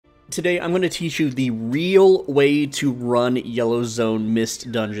Today I'm going to teach you the real way to run Yellow Zone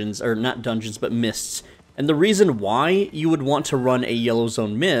mist dungeons, or not dungeons, but mists. And the reason why you would want to run a Yellow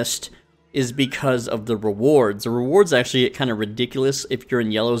Zone mist is because of the rewards. The rewards actually get kind of ridiculous if you're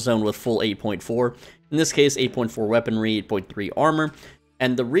in Yellow Zone with full 8.4. In this case, 8.4 weaponry, 8.3 armor.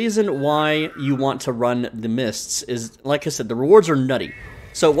 And the reason why you want to run the mists is, like I said, the rewards are nutty.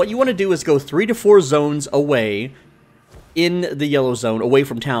 So what you want to do is go 3 to 4 zones away in the Yellow Zone, away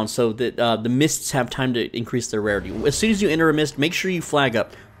from town, so that the mists have time to increase their rarity. As soon as you enter a mist, make sure you flag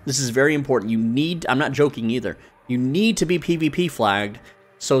up. This is very important. You need, I'm not joking either, you need to be PvP flagged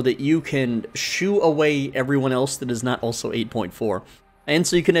so that you can shoo away everyone else that is not also 8.4. And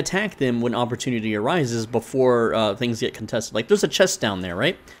so you can attack them when opportunity arises before things get contested. Like, there's a chest down there,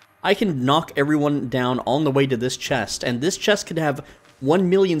 right? I can knock everyone down on the way to this chest, and this chest could have 1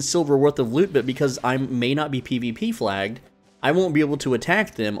 million silver worth of loot, but because I may not be PvP flagged, I won't be able to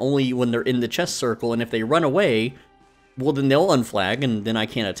attack them only when they're in the chest circle, and if they run away, well, then they'll unflag, and then I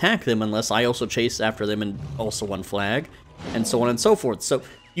can't attack them unless I also chase after them and also unflag, and so on and so forth. So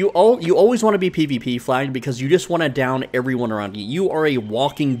you always want to be PvP flagged because you just want to down everyone around you. You are a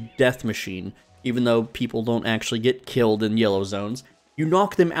walking death machine, even though people don't actually get killed in yellow zones. You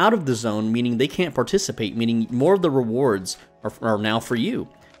knock them out of the zone, meaning they can't participate, meaning more of the rewards are now for you.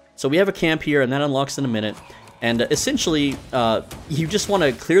 So we have a camp here, and that unlocks in a minute. And essentially, you just want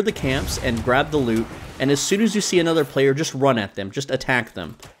to clear the camps and grab the loot. And as soon as you see another player, just run at them, just attack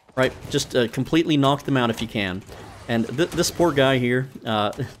them, right? Just completely knock them out if you can. And this poor guy here,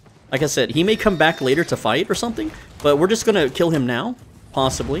 like I said, he may come back later to fight or something, but we're just gonna kill him now,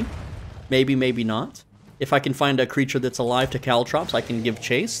 possibly. Maybe, maybe not. If I can find a creature that's alive to caltrops, I can give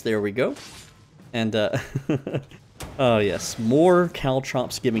chase. There we go. And, oh yes, more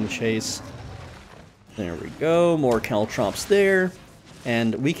caltrops giving chase. There we go, more caltrops there.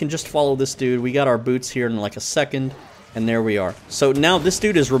 And we can just follow this dude. We got our boots here in like a second, and there we are. So now this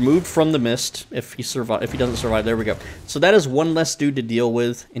dude is removed from the mist. If he doesn't survive, there we go. So that is one less dude to deal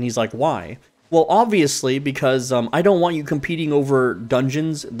with, and he's like, why? Well, obviously, because I don't want you competing over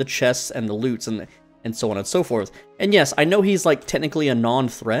dungeons, the chests, and the loots, and so on and so forth. And yes, I know he's like technically a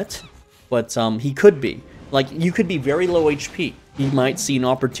non-threat, but he could be. Like, you could be very low HP. He might see an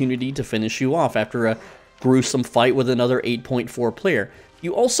opportunity to finish you off after a gruesome fight with another 8.4 player.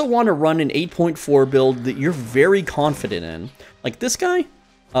 You also want to run an 8.4 build that you're very confident in. Like this guy,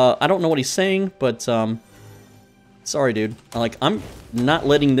 I don't know what he's saying, but sorry, dude. Like, I'm not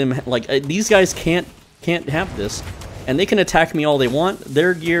letting them. Like, these guys can't have this, and they can attack me all they want.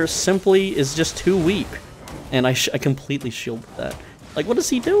 Their gear simply is just too weak, and I completely shielded that. Like, what is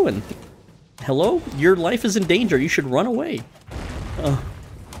he doing? Hello? Your life is in danger. You should run away.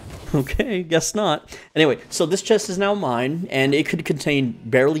 Okay, guess not. Anyway, so this chest is now mine, and it could contain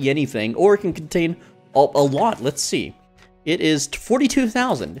barely anything, or it can contain a lot. Let's see. It is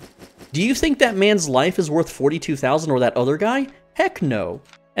 42,000. Do you think that man's life is worth 42,000 or that other guy? Heck no.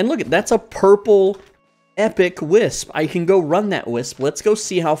 And look, that's a purple epic wisp. I can go run that wisp. Let's go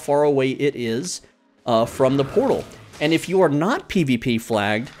see how far away it is from the portal. And if you are not PvP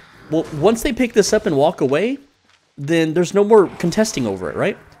flagged, well, once they pick this up and walk away, then there's no more contesting over it,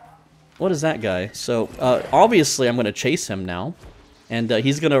 right? What is that guy? So, obviously I'm going to chase him now. And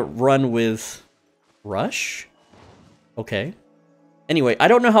he's going to run with Rush? Okay. Anyway, I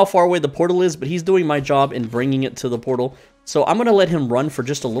don't know how far away the portal is, but he's doing my job in bringing it to the portal. So I'm going to let him run for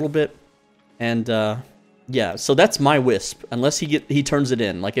just a little bit. And, yeah, so that's my wisp. Unless he turns it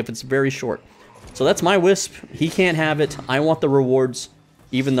in, like if it's very short. So that's my wisp. He can't have it. I want the rewards,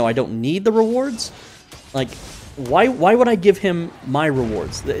 even though I don't need the rewards. Like, why would I give him my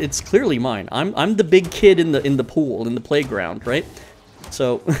rewards? It's clearly mine. I'm the big kid in the pool, in the playground, right?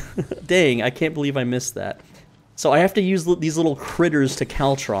 So, dang, I can't believe I missed that. So I have to use these little critters to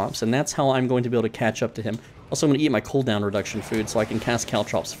caltrops, and that's how I'm going to be able to catch up to him. Also, I'm going to eat my cooldown reduction food so I can cast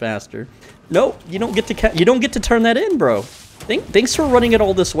caltrops faster. No, you don't get to turn that in, bro. Thanks for running it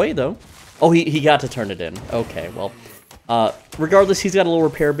all this way, though. Oh, he got to turn it in. Okay, well, regardless, he's got a little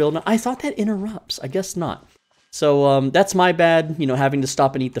repair build. Now, I thought that interrupts. I guess not. So, that's my bad, you know, having to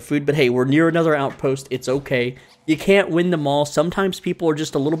stop and eat the food. But hey, we're near another outpost. It's okay. You can't win them all. Sometimes people are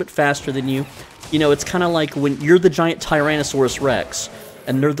just a little bit faster than you. You know, it's kind of like when you're the giant Tyrannosaurus Rex,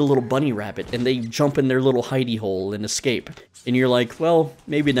 and they're the little bunny rabbit, and they jump in their little hidey hole and escape. And you're like, well,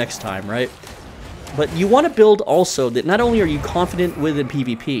 maybe next time, right? But you want to build also that not only are you confident with in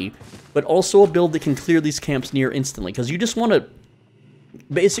PvP, but also a build that can clear these camps near instantly. Because you just want to,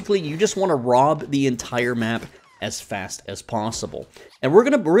 basically, you just want to rob the entire map as fast as possible. And we're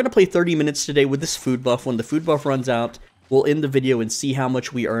gonna play 30 minutes today with this food buff. When the food buff runs out, we'll end the video and see how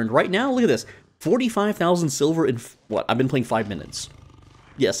much we earned. Right now, look at this. 45,000 silver in, what? I've been playing 5 minutes.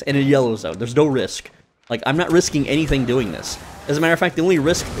 Yes, in a yellow zone. There's no risk. Like, I'm not risking anything doing this. As a matter of fact, the only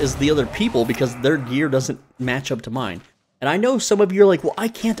risk is the other people because their gear doesn't match up to mine. And I know some of you are like, well, I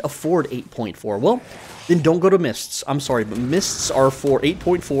can't afford 8.4. Well, then don't go to Mists. I'm sorry, but Mists are for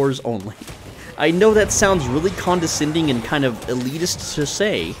 8.4s only. I know that sounds really condescending and kind of elitist to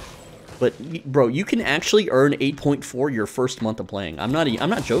say, but bro, you can actually earn 8.4 your first month of playing. I'm not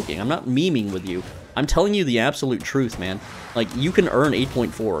joking. I'm not memeing with you. I'm telling you the absolute truth, man. Like, you can earn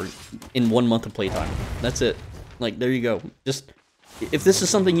 8.4 in 1 month of playtime. That's it. Like, there you go. Just, if this is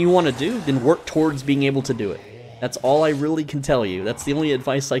something you want to do, then work towards being able to do it. That's all I really can tell you. That's the only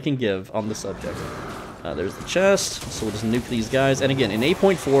advice I can give on the subject. There's the chest, so we'll just nuke these guys. And again, in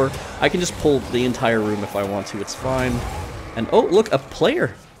 8.4, I can just pull the entire room if I want to. It's fine. And, oh, look, a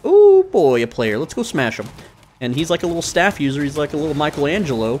player. Oh, boy, a player. Let's go smash him. And he's like a little staff user. He's like a little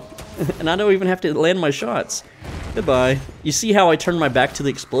Michelangelo. And I don't even have to land my shots. Goodbye. You see how I turned my back to the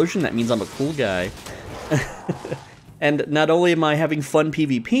explosion? That means I'm a cool guy. And not only am I having fun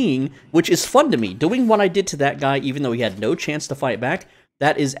PvPing, which is fun to me, doing what I did to that guy even though he had no chance to fight back,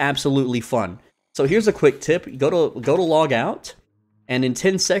 that is absolutely fun. So here's a quick tip. Go to log out, and in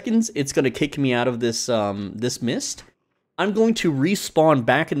 10 seconds, it's going to kick me out of this this mist. I'm going to respawn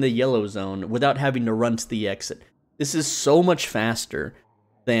back in the yellow zone without having to run to the exit. This is so much faster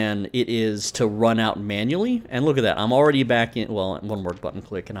than it is to run out manually. And look at that. I'm already back in. Well, one more button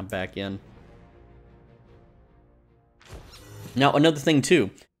click, and I'm back in. Now, another thing, too,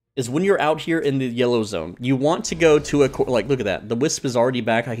 is when you're out here in the yellow zone, you want to go to a, like, look at that. The wisp is already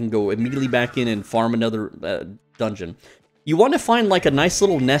back. I can go immediately back in and farm another dungeon. You want to find, like, a nice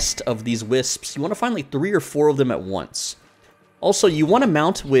little nest of these wisps. You want to find, like, 3 or 4 of them at once. Also, you want to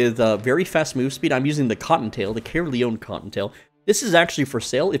mount with very fast move speed. I'm using the Cottontail, the Caerleon Cottontail. This is actually for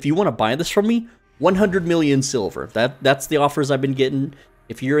sale. If you want to buy this from me, 100 million silver. That's the offers I've been getting.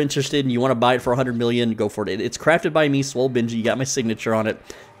 If you're interested and you want to buy it for 100 million, go for it. It's crafted by me, Swole Benji. You got my signature on it.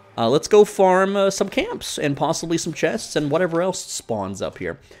 Let's go farm some camps and possibly some chests and whatever else spawns up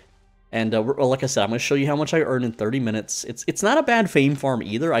here. And like I said, I'm going to show you how much I earn in 30 minutes. It's not a bad fame farm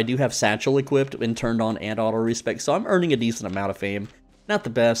either. I do have Satchel equipped and turned on and auto-respec, so I'm earning a decent amount of fame. Not the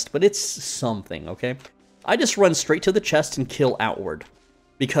best, but it's something, okay? I just run straight to the chest and kill outward.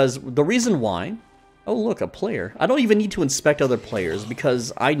 Because the reason why... Oh, look, a player. I don't even need to inspect other players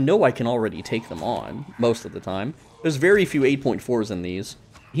because I know I can already take them on most of the time. There's very few 8.4s in these.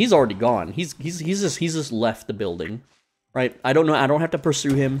 He's already gone. He's just left the building, right? I don't know. I don't have to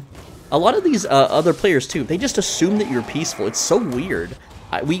pursue him. A lot of these other players too, they just assume that you're peaceful. It's so weird.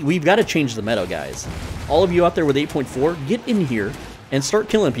 We've got to change the meta, guys. All of you out there with 8.4, get in here and start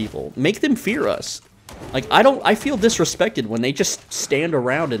killing people. Make them fear us. Like I feel disrespected when they just stand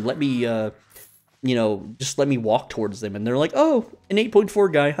around and let me. You know, just let me walk towards them, and they're like, oh, an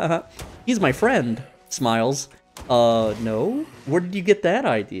 8.4 guy, haha. He's my friend. Smiles. No? Where did you get that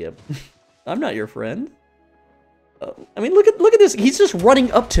idea? I'm not your friend. I mean, look at this. He's just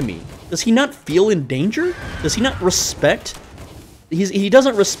running up to me. Does he not feel in danger? Does he not respect? He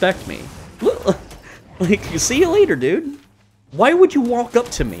doesn't respect me. Like, see you later, dude. Why would you walk up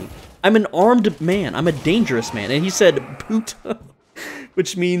to me? I'm an armed man. I'm a dangerous man. And he said, puta.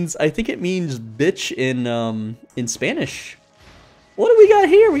 Which means, I think it means bitch in Spanish. What do we got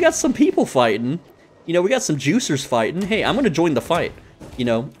here? We got some people fighting. You know, we got some juicers fighting. Hey, I'm gonna join the fight. You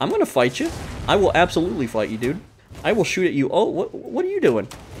know, I'm gonna fight you. I will absolutely fight you, dude. I will shoot at you. Oh, what are you doing?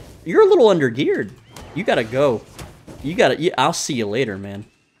 You're a little undergeared. You gotta go. I'll see you later, man.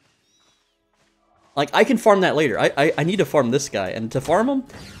 Like, I can farm that later. I need to farm this guy. And to farm him,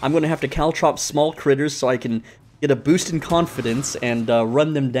 I'm gonna have to caltrop small critters so I can get a boost in confidence and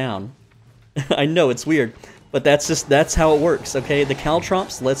run them down. I know, it's weird, but that's how it works, okay? The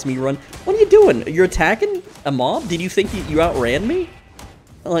caltrops lets me run. What are you doing? You're attacking a mob? Did you think you outran me?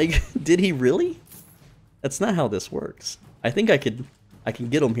 Like, did he really? That's not how this works. I think I can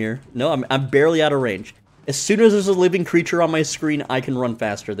get him here. No, I'm barely out of range. As soon as there's a living creature on my screen, I can run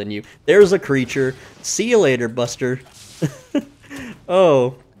faster than you. There's a creature. See you later, Buster.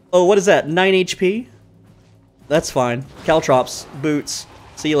 Oh, what is that? 9 HP? That's fine. Caltrops, boots.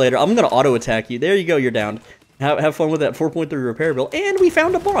 See you later. I'm gonna auto attack you. There you go. You're down. Have fun with that 4.3 repair bill. And we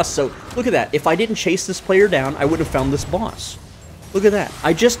found a boss. So look at that. If I didn't chase this player down, I would have found this boss. Look at that.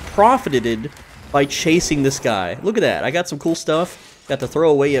 I just profited by chasing this guy. Look at that. I got some cool stuff. Got to throw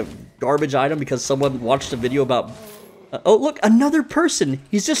away a garbage item because someone watched a video about... oh, look. Another person.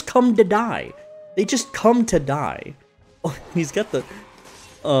 He's just come to die. They just come to die. Oh, he's got the...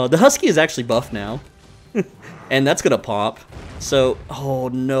 the Husky is actually buff now. And that's gonna pop. So, oh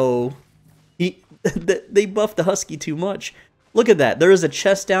no. They buffed the Husky too much. Look at that. There is a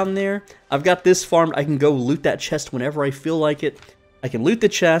chest down there. I've got this farmed. I can go loot that chest whenever I feel like it. I can loot the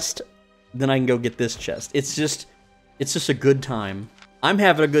chest, then I can go get this chest. It's just a good time. I'm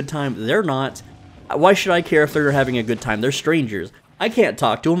having a good time. They're not. Why should I care if they're having a good time? They're strangers. I can't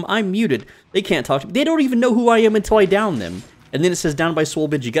talk to them. I'm muted. They can't talk to me. They don't even know who I am until I down them. And then it says down by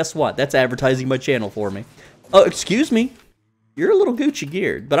Swolbidgy. Guess what? That's advertising my channel for me. Oh, excuse me. You're a little Gucci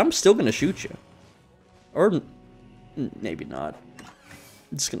geared, but I'm still gonna shoot you. Or maybe not.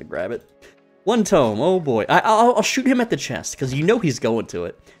 I'm just gonna grab it. One tome. Oh boy. I'll shoot him at the chest because you know he's going to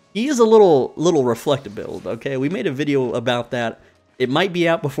it. He is a little reflective build. Okay, we made a video about that. It might be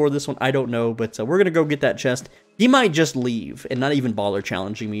out before this one. I don't know, but we're gonna go get that chest. He might just leave and not even bother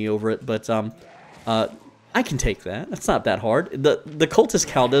challenging me over it. But I can take that. That's not that hard. The cultist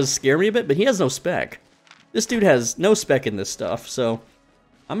cow does scare me a bit, but he has no spec. This dude has no spec in this stuff, so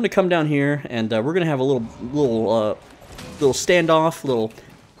I'm gonna come down here and we're gonna have a little standoff, little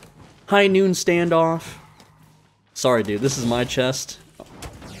high noon standoff. Sorry, dude. This is my chest,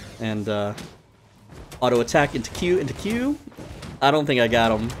 and auto attack into Q. I don't think I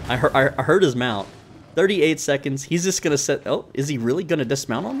got him. I heard his mount. 38 seconds. He's just gonna set. Oh, is he really gonna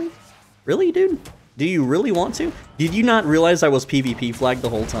dismount on me? Really, dude? Do you really want to? Did you not realize I was PvP flagged the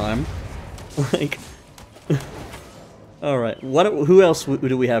whole time? Like. All right. Who else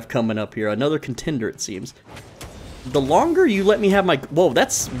do we have coming up here? Another contender, it seems. The longer you let me have my... Whoa,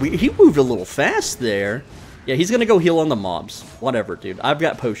 that's weird. He moved a little fast there. Yeah, he's gonna go heal on the mobs. Whatever, dude. I've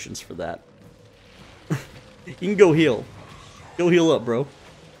got potions for that. You can go heal. Go heal up, bro.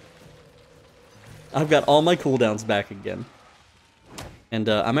 I've got all my cooldowns back again. And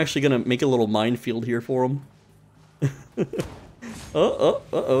I'm actually gonna make a little minefield here for him.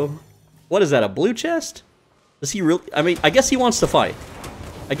 Uh-oh. What is that, a blue chest? Does he really... I mean, I guess he wants to fight.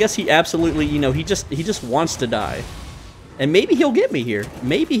 I guess he absolutely, you know, he just wants to die. And maybe he'll get me here.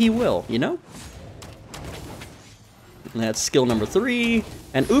 Maybe he will, you know? And that's skill number 3.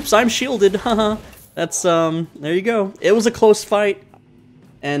 And oops, I'm shielded. Haha. That's, there you go. It was a close fight.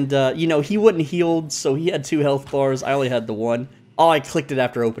 And, you know, he wouldn't healed, so he had 2 health bars. I only had the 1. Oh, I clicked it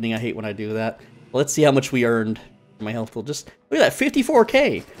after opening. I hate when I do that. Well, let's see how much we earned. My health pool. Just, look at that,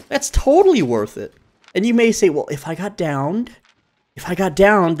 54k. That's totally worth it. And you may say, well, if I got downed,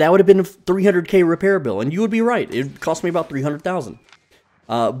 that would have been a 300k repair bill. And you would be right. It cost me about 300,000.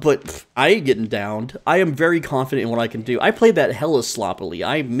 But I ain't getting downed. I am very confident in what I can do. I played that hella sloppily.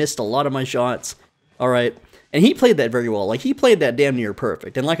 I missed a lot of my shots. All right. And he played that very well. Like, he played that damn near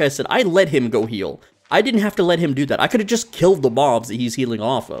perfect. And like I said, I let him go heal. I didn't have to let him do that. I could have just killed the mobs that he's healing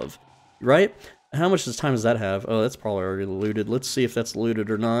off of. Right? How much time does that have? Oh, that's probably already looted. Let's see if that's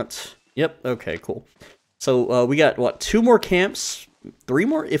looted or not. Yep. Okay, cool. So we got, what, 2 more camps? 3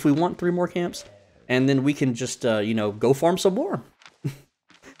 more? If we want 3 more camps. And then we can just, you know, go farm some more.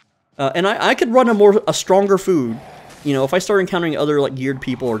 And I could run a stronger food. You know, if I start encountering other, like, geared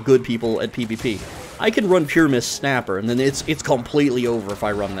people or good people at PvP, I could run Pure Mist Snapper, and then it's completely over if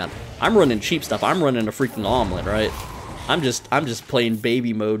I run that. I'm running cheap stuff. I'm running a freaking omelet, right? I'm just playing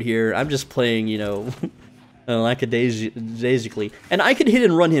baby mode here. I'm just playing, you know, lackadaisically. And I could hit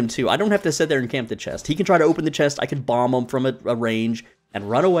and run him too. I don't have to sit there and camp the chest. He can try to open the chest. I can bomb him from a range and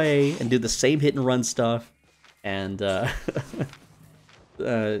run away and do the same hit and run stuff. And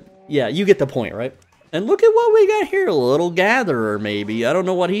yeah, you get the point, right? And look at what we got here. A little gatherer, maybe. I don't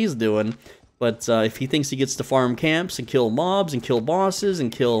know what he's doing. But if he thinks he gets to farm camps and kill mobs and kill bosses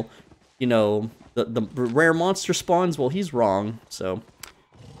and kill, you know, the rare monster spawns, well, he's wrong. So,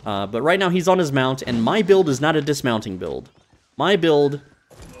 but right now he's on his mount, and my build is not a dismounting build. My build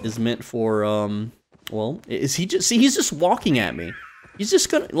is meant for, well, is he just, see, he's just walking at me. He's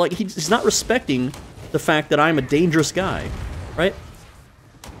just gonna, like, he's not respecting the fact that I'm a dangerous guy, right?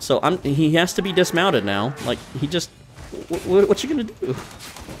 So he has to be dismounted now. Like, he just, what's he gonna do?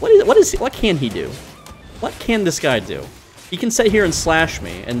 What can he do? What can this guy do? He can sit here and slash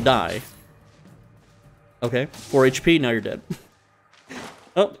me and die. Okay, 4 HP, now you're dead.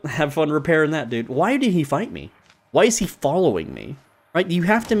 Oh, have fun repairing that, dude. Why did he fight me? Why is he following me? Right, you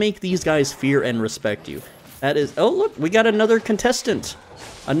have to make these guys fear and respect you. That is, oh look, we got another contestant.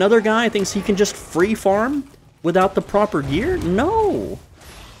 Another guy thinks he can just free farm without the proper gear? No,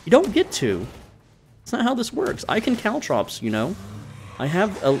 you don't get to. That's not how this works. I can caltrops, you know. I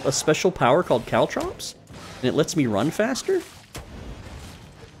have a special power called caltrops, and it lets me run faster.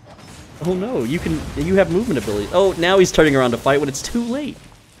 Oh no, you have movement ability. Oh, now he's turning around to fight when it's too late.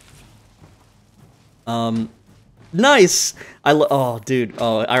 Nice! Oh, dude.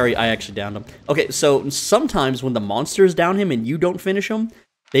 Oh, I actually downed him. Okay, so sometimes when the monsters down him and you don't finish him,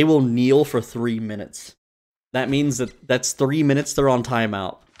 they will kneel for 3 minutes. That means that's 3 minutes they're on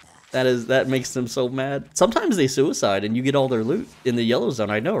timeout. That makes them so mad. Sometimes they suicide and you get all their loot in the yellow zone.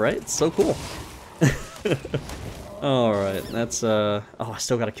 I know, right? It's so cool. Alright, that's, oh, I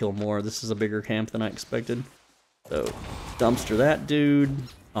still gotta kill more. This is a bigger camp than I expected. So, dumpster that dude.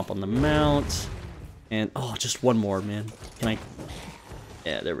 Up on the mount. And, oh, just one more, man. Can I?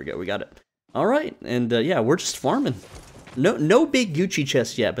 Yeah, there we go. We got it. Alright, and, yeah, we're just farming. No big Gucci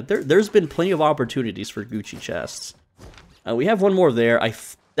chests yet, but there's been plenty of opportunities for Gucci chests. We have one more there.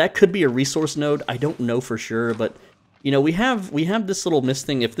 That could be a resource node. I don't know for sure, but, you know, we have this little mist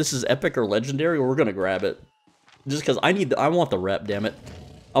thing. If this is epic or legendary, we're gonna grab it. Just because I want the rep, damn it.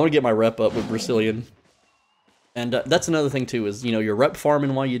 I want to get my rep up with Brazilian. And that's another thing, too, is, you know, you're rep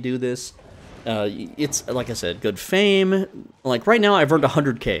farming while you do this. It's, like I said, good fame. Like, right now, I've earned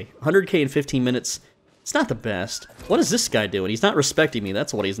 100k. 100k in 15 minutes. It's not the best. What is this guy doing? He's not respecting me.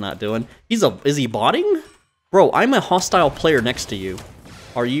 That's what he's not doing. Is he botting? Bro, I'm a hostile player next to you.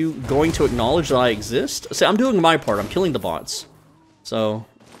 Are you going to acknowledge that I exist? See, I'm doing my part. I'm killing the bots. So...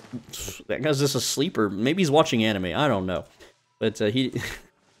 that guy's just asleep, or maybe he's watching anime. I don't know, but he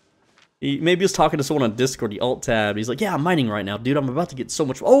maybe he's talking to someone on Discord. He alt tabbed. He's like, "Yeah, I'm mining right now, dude. I'm about to get so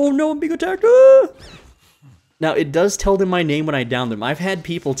much. Oh no, I'm being attacked." Ah! Now it does tell them my name when I down them. I've had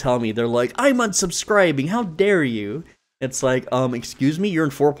people tell me they're like, "I'm unsubscribing. How dare you?" It's like, excuse me, you're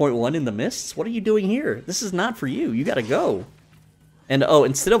in 4.1 in the mists. What are you doing here? This is not for you. You gotta go. And oh,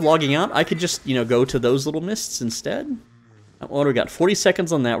 instead of logging out, I could just go to those little mists instead. What do we got? 40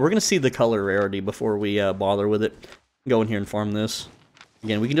 seconds on that. We're going to see the color rarity before we bother with it. Go in here and farm this.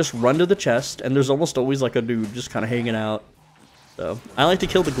 Again, we can just run to the chest, and there's almost always like a dude just kind of hanging out. So, I like to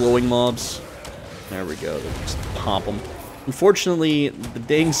kill the glowing mobs. There we go. Just pop them. Unfortunately, the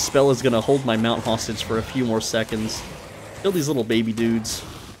dang spell is going to hold my mount hostage for a few more seconds. Kill these little baby dudes.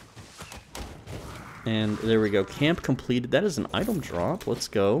 And there we go. Camp completed. That is an item drop. Let's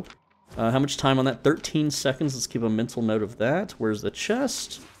go. How much time on that? 13 seconds. Let's keep a mental note of that. Where's the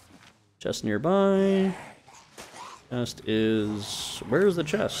chest? Chest nearby. Chest is... where's the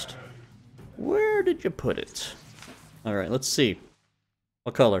chest? Where did you put it? Alright, let's see.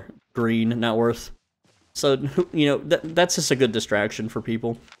 What color? Green. Not worth. So, that's just a good distraction for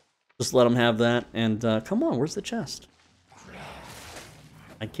people. Just let them have that. And, come on, where's the chest?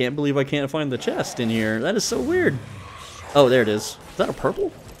 I can't believe I can't find the chest in here. That is so weird. Oh, there it is. Is that a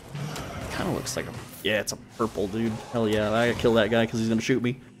purple? Kind of looks like a... yeah, it's a purple, dude. Hell yeah, I gotta kill that guy because he's gonna shoot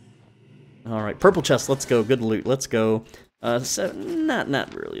me. Alright, purple chest, let's go. Good loot, let's go. So,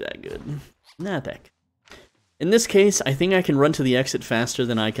 not really that good. Not that good. In this case, I think I can run to the exit faster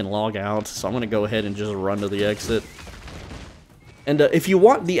than I can log out, so I'm gonna go ahead and just run to the exit. And if you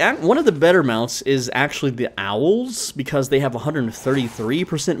want, one of the better mounts is actually the owls, because they have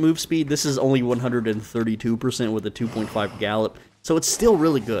 133% move speed. This is only 132% with a 2.5 gallop, so it's still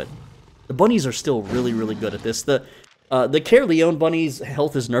really good. The bunnies are still really, really good at this. The Care Leon bunny's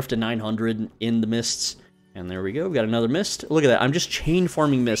health is nerfed to 900 in the mists. And there we go, we got another mist. Look at that, I'm just chain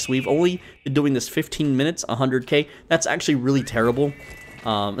farming mists. We've only been doing this 15 minutes, 100k. That's actually really terrible.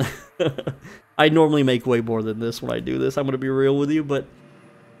 I normally make way more than this when I do this, I'm gonna be real with you, but,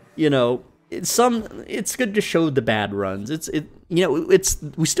 it's good to show the bad runs.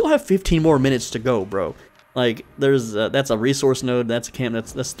 We still have 15 more minutes to go, bro. Like, there's that's a resource node, that's a camp,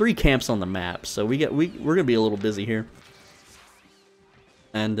 that's 3 camps on the map, so we're gonna be a little busy here.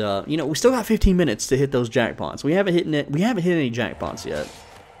 And we still got 15 minutes to hit those jackpots. We haven't hit any jackpots yet.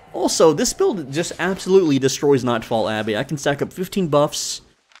 Also, this build just absolutely destroys Nightfall Abbey. I can stack up 15 buffs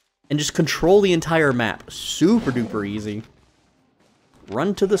and just control the entire map. Super duper easy.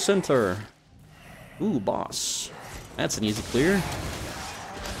 Run to the center. Ooh, boss. That's an easy clear.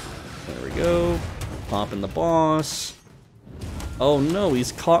 There we go. Popping the boss. Oh no,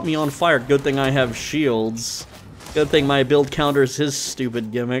 he's caught me on fire. Good thing I have shields. Good thing my build counters his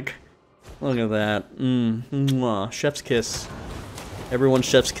stupid gimmick. Look at that. Mwah. Chef's kiss. Everyone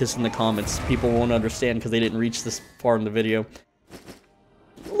chef's kiss in the comments. People won't understand because they didn't reach this far in the video.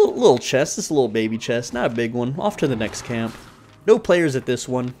 Little chest. This little baby chest. Not a big one. Off to the next camp. No players at this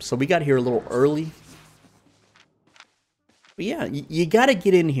one, so we got here a little early. But yeah, you gotta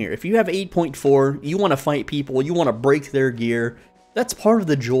get in here. If you have 8.4, you want to fight people, you want to break their gear. That's part of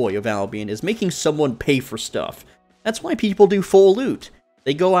the joy of Albion, is making someone pay for stuff. That's why people do full loot.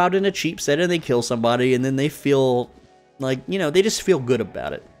 They go out in a cheap set and they kill somebody, and then they feel like, they just feel good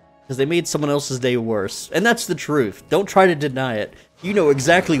about it. Because they made someone else's day worse. And that's the truth. Don't try to deny it. You know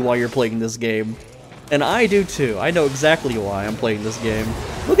exactly why you're playing this game. And I do too. I know exactly why I'm playing this game.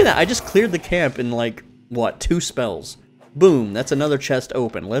 Look at that. I just cleared the camp in like, what, 2 spells. Boom. That's another chest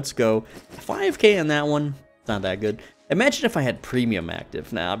open. Let's go. 5k on that one. It's not that good. Imagine if I had premium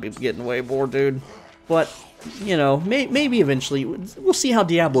active. Nah, I'd be getting way bored, dude. But, you know, maybe eventually. We'll see how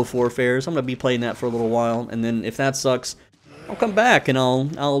Diablo 4 fares. I'm going to be playing that for a little while. And then if that sucks, I'll come back and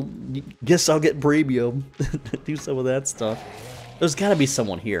I'll guess I'll get premium. Do some of that stuff. There's got to be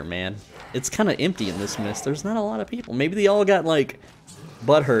someone here, man. It's kind of empty in this mist. There's not a lot of people. Maybe they all got, like,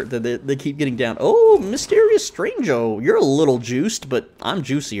 butthurt that they keep getting down. Oh, Mysterious Strango. You're a little juiced, but I'm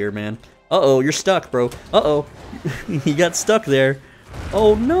juicier, man. Uh-oh, you're stuck, bro. Uh-oh. You got stuck there.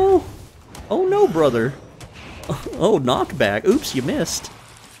 Oh, no. Oh, no, brother. Oh, knockback. Oops, you missed.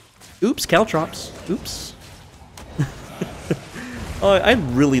 Oops, Caltrops. Oops. Oh, I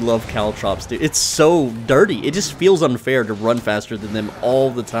really love Caltrops, dude. It's so dirty. It just feels unfair to run faster than them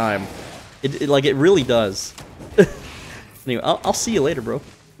all the time. It really does. Anyway, I'll see you later, bro.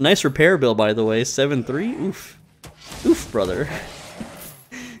 Nice repair bill, by the way. 7-3. Oof. Oof, brother.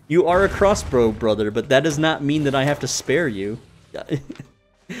 You are a crossbow, brother, but that does not mean that I have to spare you.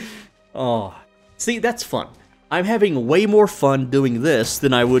 Oh. See, that's fun. I'm having way more fun doing this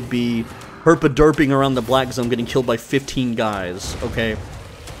than I would be herpa-derping around the black zone getting killed by 15 guys, okay?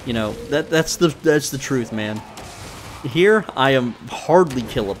 You know, that's the truth, man. Here, I am hardly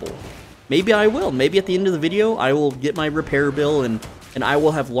killable. Maybe I will. Maybe at the end of the video, I will get my repair bill and I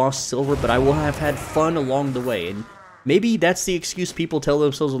will have lost silver, but I will have had fun along the way. And maybe that's the excuse people tell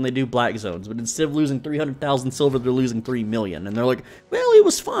themselves when they do black zones, but instead of losing 300,000 silver, they're losing 3 million. And they're like, well, it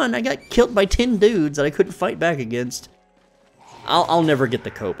was fun. I got killed by 10 dudes that I couldn't fight back against. I'll never get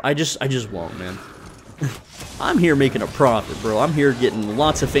the cope. I just won't, man. I'm here making a profit, bro. I'm here getting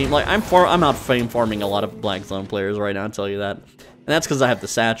lots of fame. Like, I'm out fame farming a lot of black zone players right now, I'll tell you that. And that's because I have the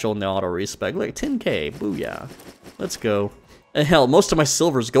satchel and the auto respec. Like, 10k, booyah. Let's go. And hell, most of my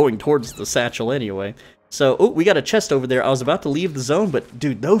silver's going towards the satchel anyway. So, oh, we got a chest over there. I was about to leave the zone, but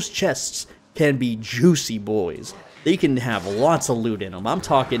dude, those chests can be juicy boys. They can have lots of loot in them. I'm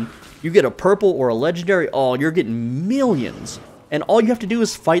talking, you get a purple or a legendary, oh, you're getting millions. And all you have to do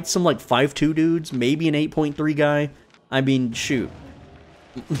is fight some, like, 5'2 dudes, maybe an 8.3 guy. I mean, shoot.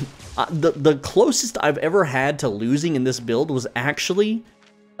 The closest I've ever had to losing in this build was actually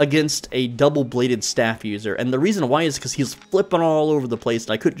against a double-bladed staff user. And the reason why is because he's flipping all over the place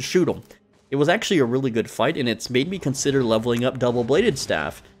and I couldn't shoot him. It was actually a really good fight, and it's made me consider leveling up double-bladed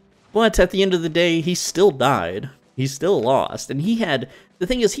staff. But at the end of the day, he still died. He still lost. And he had... The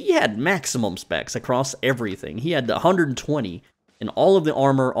thing is, he had maximum specs across everything. He had 120 in all of the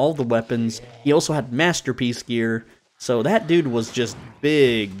armor, all the weapons. He also had masterpiece gear. So that dude was just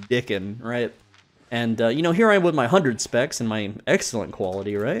big dickin', right? And, you know, here I am with my 100 specs and my excellent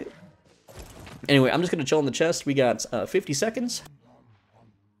quality, right? Anyway, I'm just going to chill in the chest. We got 50 seconds.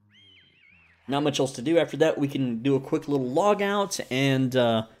 Not much else to do. After that, we can do a quick little log out and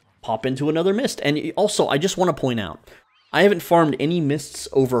pop into another mist. And also, I just want to point out, I haven't farmed any mists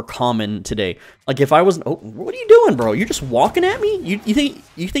over common today. Like, if I wasn't... Oh, what are you doing, bro? You're just walking at me? You think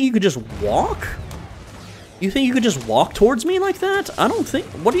you could just walk? You think you could just walk towards me like that? I don't think...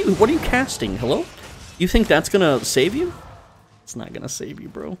 What are you casting? Hello? You think that's gonna save you? It's not gonna save you,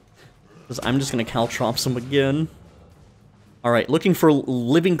 bro. Because I'm just gonna Caltrops him again. Alright, looking for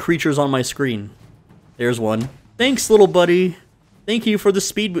living creatures on my screen. There's one. Thanks, little buddy. Thank you for the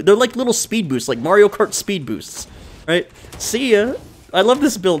speed boost. They're like little speed boosts, like Mario Kart speed boosts. Right? See ya. I love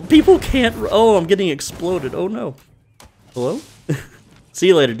this build. People can't... Oh, I'm getting exploded. Oh, no. Hello? See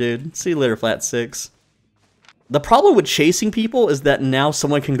you later, dude. See you later, Flat 6. The problem with chasing people is that now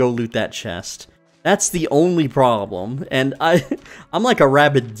someone can go loot that chest. That's the only problem. And I'm like a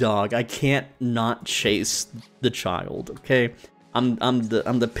rabid dog. I can't not chase the child, okay? I'm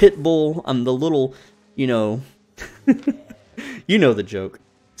the pit bull. I'm the little, you know... You know the joke.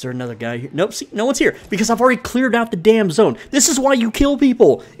 Is there another guy here? Nope, see, no one's here, because I've already cleared out the damn zone. This is why you kill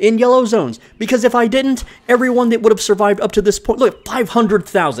people in yellow zones, because if I didn't, everyone that would have survived up to this point, look,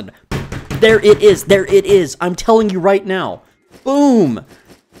 500,000. There it is, I'm telling you right now. Boom.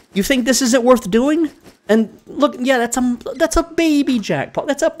 You think this isn't worth doing? And look, yeah, that's a baby jackpot.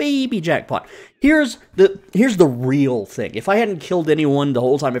 That's a baby jackpot. Here's the real thing. If I hadn't killed anyone the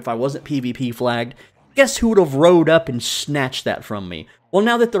whole time, if I wasn't PvP flagged, guess who would have rode up and snatched that from me? Well,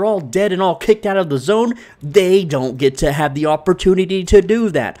 now that they're all dead and all kicked out of the zone, they don't get to have the opportunity to do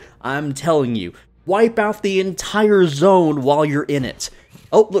that. I'm telling you, wipe out the entire zone while you're in it.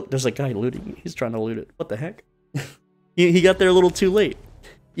 Oh, look, there's a guy looting. He's trying to loot it. What the heck? he got there a little too late.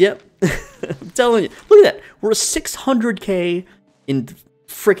 Yep. I'm telling you. Look at that. We're 600k in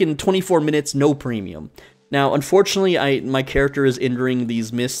freaking 24 minutes, no premium. Now, unfortunately, my character is entering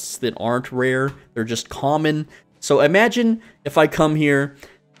these mists that aren't rare. They're just common. So imagine if I come here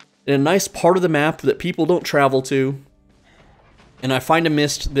in a nice part of the map that people don't travel to, and I find a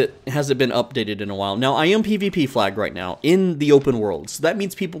mist that hasn't been updated in a while. Now, I am PvP flagged right now in the open world, so that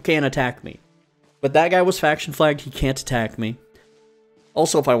means people can't attack me. But that guy was faction flagged, he can't attack me.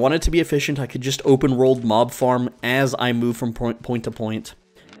 Also, if I wanted to be efficient, I could just open world mob farm as I move from point to point.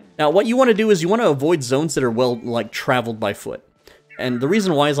 Now, what you want to do is you want to avoid zones that are well, like, traveled by foot. And the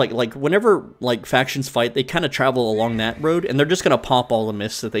reason why is, like whenever, like, factions fight, they kind of travel along that road, and they're just going to pop all the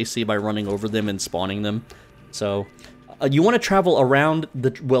mists that they see by running over them and spawning them. So, you want to travel around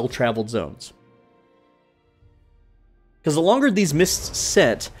the well-traveled zones. Because the longer these mists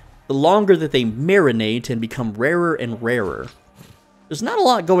set, the longer that they marinate and become rarer and rarer. There's not a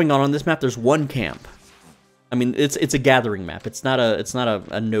lot going on this map. There's one camp. I mean, it's a gathering map. It's not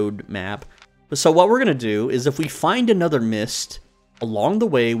a node map. But so what we're gonna do is if we find another mist along the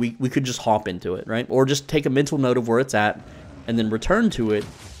way, we could just hop into it, right? Or just take a mental note of where it's at and then return to it,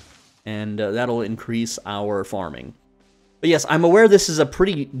 and that'll increase our farming. But yes, I'm aware this is a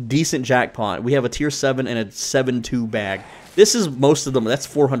pretty decent jackpot. We have a tier 7 and a 7-2 bag. This is most of them. That's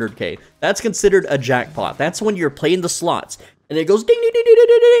 400k. That's considered a jackpot. That's when you're playing the slots and it goes ding ding ding ding ding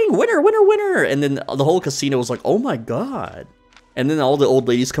ding ding, winner winner winner, and then the whole casino is like, oh my god. And then all the old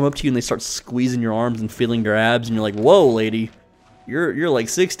ladies come up to you and they start squeezing your arms and feeling your abs, and you're like, whoa, lady, you're like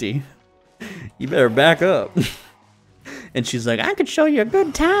 60. You better back up. And she's like, I could show you a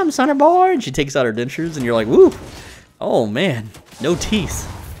good time, sonny boy. And she takes out her dentures, and you're like, woo, oh man, no teeth.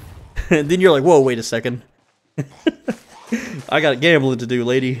 And then you're like, whoa, wait a second. I got gambling to do,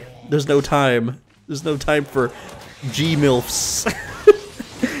 lady. There's no time. There's no time for G-MILFs.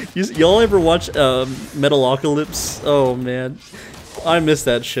 Y'all ever watch Metalocalypse? Oh man, I miss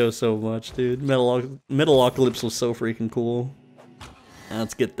that show so much, dude. Metalocalypse was so freaking cool. Now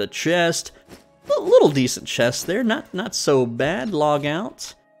let's get the chest. A little decent chest there, not so bad. Log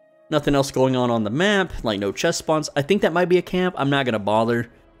out. Nothing else going on the map, like no chest spawns. I think that might be a camp. I'm not gonna bother.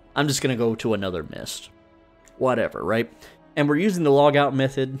 I'm just gonna go to another mist. Whatever, right? And we're using the log out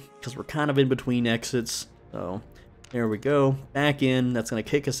method because we're kind of in between exits. So there we go, back in. That's gonna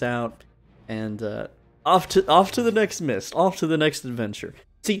kick us out, and off to the next mist, off to the next adventure.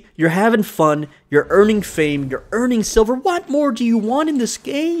 See, you're having fun, you're earning fame, you're earning silver. What more do you want in this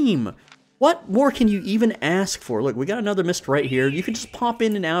game? What more can you even ask for? Look, we got another mist right here. You can just pop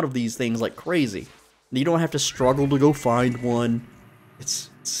in and out of these things like crazy. You don't have to struggle to go find one. It's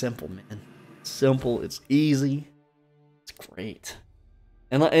simple, man. It's simple. It's easy. It's great.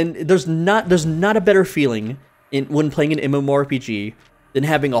 And there's not a better feeling when playing an MMORPG than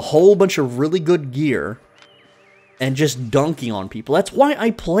having a whole bunch of really good gear and just dunking on people. That's why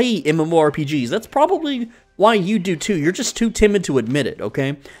I play MMORPGs. That's probably why you do too. You're just too timid to admit it,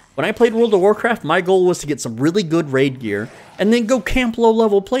 okay? When I played World of Warcraft, my goal was to get some really good raid gear and then go camp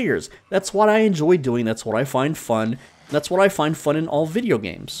low-level players. That's what I enjoy doing. That's what I find fun. That's what I find fun in all video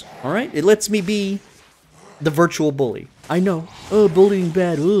games, alright? It lets me be the virtual bully. I know. Oh, bullying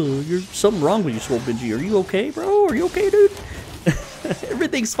bad. Oh, you're something wrong with you, Swole Benji. Are you okay, bro? Are you okay, dude?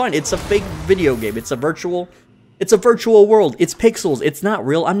 Everything's fine. It's a fake video game. It's a virtual world. It's pixels. It's not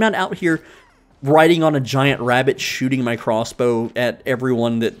real. I'm not out here riding on a giant rabbit shooting my crossbow at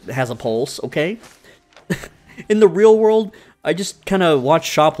everyone that has a pulse, okay? In the real world, I just kind of watch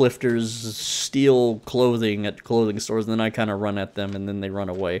shoplifters steal clothing at clothing stores, and then I kind of run at them, and then they run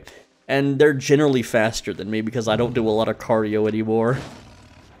away. And they're generally faster than me because I don't do a lot of cardio anymore.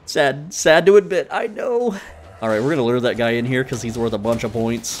 Sad to admit, I know. Alright, we're gonna lure that guy in here because he's worth a bunch of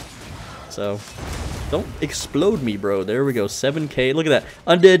points. So, don't explode me, bro. There we go, 7k. Look at that.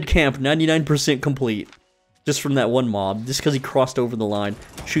 Undead camp, 99% complete. Just from that one mob, just because he crossed over the line.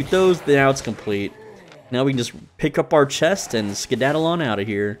 Shoot those, now it's complete. Now we can just pick up our chest and skedaddle on out of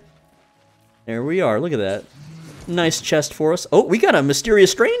here. There we are, look at that. Nice chest for us. Oh, we got a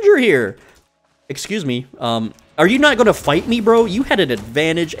mysterious stranger here. Excuse me, are you not gonna fight me, bro? You had an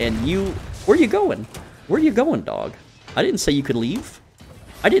advantage and you... Where you going? Where you going, dog? I didn't say you could leave.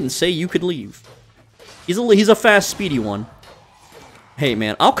 I didn't say you could leave. He's a fast, speedy one. Hey,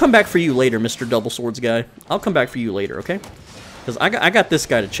 man, I'll come back for you later, Mr. Double Swords guy. I'll come back for you later, okay? Because I got this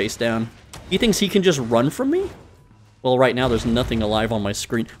guy to chase down. He thinks he can just run from me? Well, right now there's nothing alive on my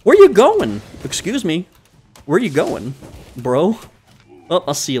screen. Where you going? Excuse me. Where you going, bro? Well,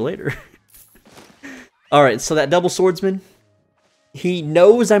 I'll see you later. Alright, so that Double Swordsman, he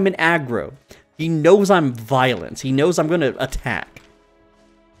knows I'm an aggro. He knows I'm violent. He knows I'm going to attack.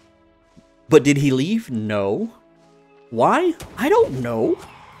 But did he leave? No. Why? I don't know.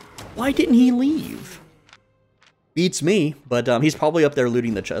 Why didn't he leave? Beats me, but he's probably up there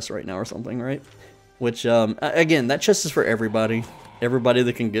looting the chest right now or something, right? Which, again, that chest is for everybody. Everybody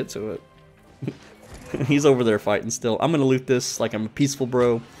that can get to it. He's over there fighting still. I'm gonna loot this like I'm a peaceful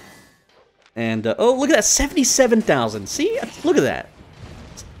bro. And, oh, look at that, 77,000. See? Look at that.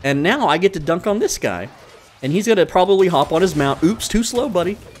 And now I get to dunk on this guy. And he's gonna probably hop on his mount. Oops, too slow,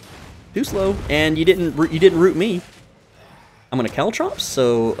 buddy. Too slow. And you didn't root me. I'm gonna caltrops,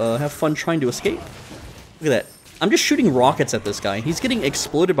 so have fun trying to escape. Look at that. I'm just shooting rockets at this guy. He's getting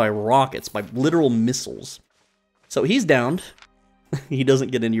exploded by rockets, by literal missiles. So he's downed. He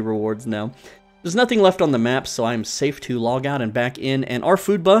doesn't get any rewards now. There's nothing left on the map, so I'm safe to log out and back in. And our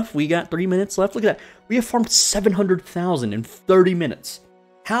food buff, we got 3 minutes left. Look at that. We have farmed 700,000 in 30 minutes.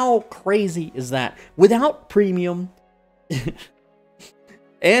 How crazy is that? Without premium.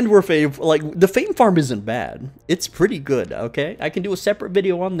 And we're fame. Like, the fame farm isn't bad. It's pretty good, okay? I can do a separate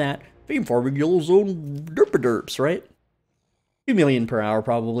video on that. Fame farming yellow zone derps, right? 2 million per hour,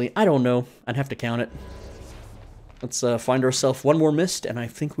 probably. I don't know. I'd have to count it. Let's find ourselves one more mist, and I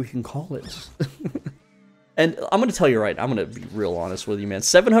think we can call it. And I'm going to tell you right, I'm going to be real honest with you, man.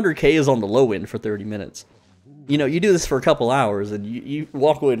 700k is on the low end for 30 minutes. You know, you do this for a couple hours, and you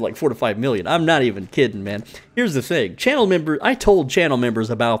walk away with like 4 to 5 million. I'm not even kidding, man. Here's the thing. I told channel members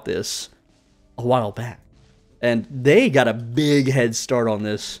about this a while back. And they got a big head start on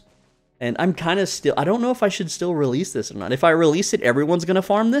this. And I'm kind of still... I don't know if I should still release this or not. If I release it, everyone's going to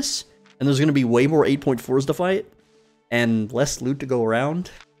farm this. And there's going to be way more 8.4s to fight. And less loot to go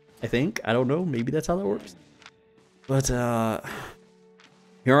around, I think. I don't know. Maybe that's how that works. But,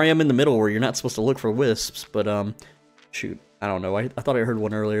 here I am in the middle where you're not supposed to look for wisps. But, shoot. I don't know. I thought I heard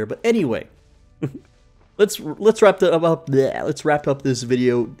one earlier. But anyway. let's wrap up this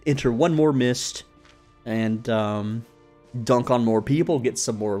video, enter one more mist, and, dunk on more people, get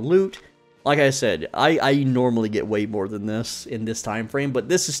some more loot. Like I said, I normally get way more than this in this time frame, but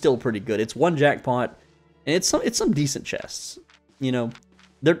this is still pretty good. It's one jackpot. And it's some decent chests, you know,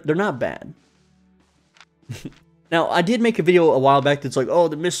 they're not bad. Now, I did make a video a while back that's like, oh,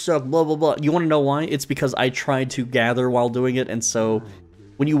 the mists suck, blah, blah, blah. You want to know why? It's because I tried to gather while doing it, and so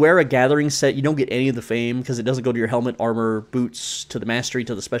when you wear a gathering set, you don't get any of the fame because it doesn't go to your helmet, armor, boots, to the mastery,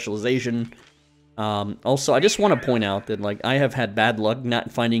 to the specialization. Also, I just want to point out that, like, I have had bad luck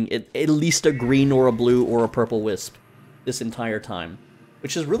not finding at least a green or a blue or a purple wisp this entire time.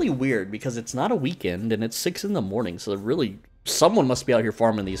 Which is really weird, because it's not a weekend, and it's 6 in the morning, so really, someone must be out here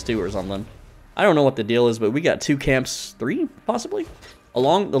farming these too, or something. I don't know what the deal is, but we got 2 camps, 3, possibly?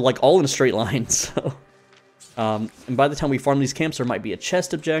 Along, like, all in a straight line, so... and by the time we farm these camps, there might be a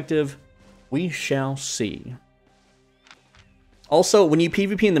chest objective. We shall see. Also, when you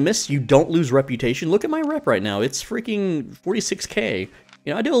PvP in the mist, you don't lose reputation. Look at my rep right now, it's freaking 46k.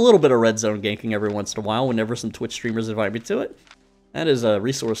 You know, I do a little bit of red zone ganking every once in a while, whenever some Twitch streamers invite me to it. That is a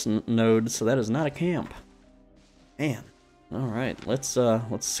resource node, so that is not a camp. Man. Alright, let's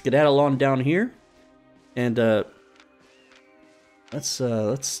skedaddle on down here. And,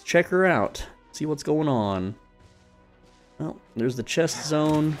 let's check her out. See what's going on. Well, there's the chest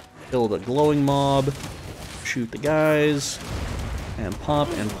zone. Kill the glowing mob. Shoot the guys. And pop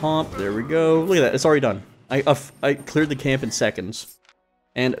and pop. There we go. Look at that, it's already done. I cleared the camp in seconds.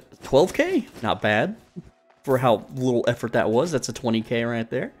 And 12k? Not bad. For how little effort that was. That's a 20k right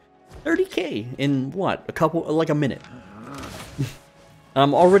there. 30k in what? Like a minute.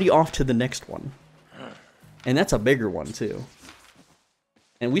 I'm already off to the next one. And that's a bigger one too.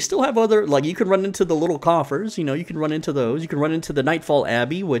 And we still have other, like, you can run into the little coffers, you know, you can run into those. You can run into the Nightfall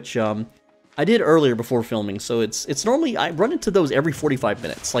Abbey, which I did earlier before filming, so it's normally, I run into those every 45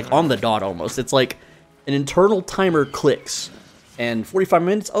 minutes, like on the dot almost. It's like an internal timer clicks. And 45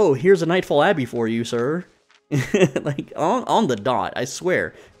 minutes, oh, here's a Nightfall Abbey for you, sir. Like, on the dot, I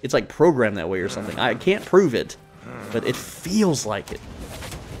swear. It's like programmed that way or something. I can't prove it, but it feels like it.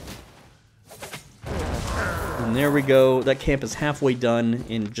 And there we go. That camp is halfway done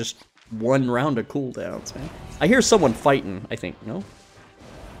in just one round of cooldowns, man. I hear someone fighting, I think. No?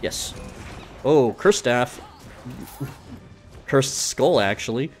 Yes. Oh, Cursed Staff. Cursed Skull,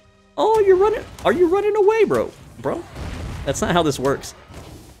 actually. Oh, you're running. Are you running away, bro? Bro? That's not how this works.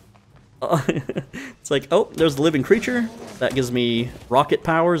 It's like, oh, there's the living creature. That gives me rocket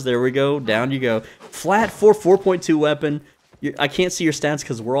powers. There we go. Down you go. Flat 4.2 weapon. I can't see your stats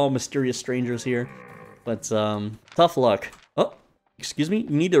because we're all mysterious strangers here. But, tough luck. Oh, excuse me?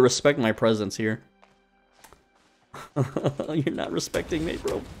 You need to respect my presence here. You're not respecting me,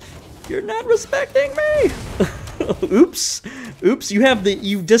 bro. You're not respecting me! Oops. Oops,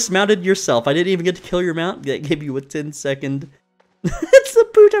 you dismounted yourself. I didn't even get to kill your mount. That gave you a 10-second. It's a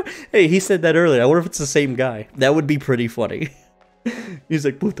puto. Hey, he said that earlier. I wonder if it's the same guy. That would be pretty funny. He's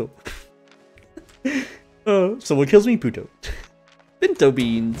like, puto. Someone kills me, puto. Pinto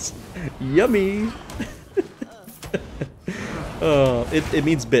beans. Yummy. It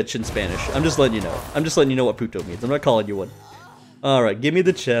means bitch in Spanish. I'm just letting you know. I'm just letting you know what puto means. I'm not calling you one. Alright, give me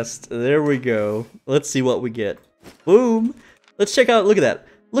the chest. There we go. Let's see what we get. Boom. Let's check out. Look at that.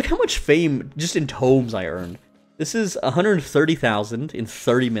 Look how much fame just in tomes I earned. This is 130,000 in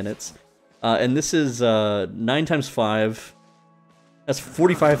 30 minutes. And this is 9 times 5. That's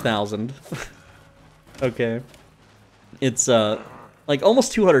 45,000. Okay. It's like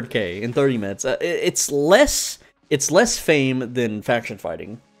almost 200k in 30 minutes. It's less fame than faction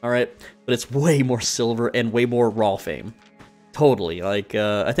fighting, all right? But it's way more silver and way more raw fame. Totally. Like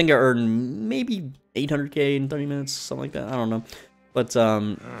I think I earned maybe 800k in 30 minutes, something like that. I don't know. But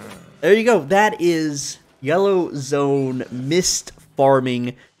there you go. That is Yellow Zone mist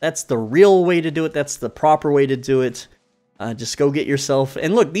farming. That's the real way to do it. That's the proper way to do it. Just go get yourself.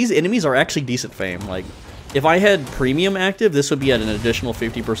 And look, these enemies are actually decent fame. Like, if I had premium active, this would be at an additional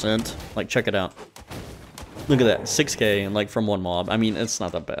 50%. Like, check it out. Look at that, 6k and like from one mob. I mean, it's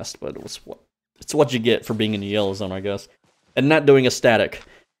not the best, but it's what you get for being in the yellow zone, I guess, and not doing a static.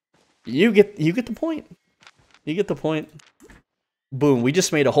 You get the point. You get the point. Boom. We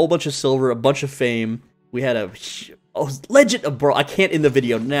just made a whole bunch of silver, a bunch of fame. We had a legend of bro. I can't end the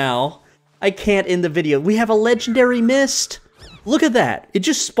video now. I can't end the video. We have a legendary mist. Look at that. It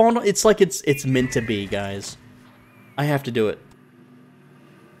just spawned. It's like it's meant to be, guys. I have to do it.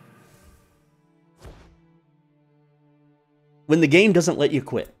 When the game doesn't let you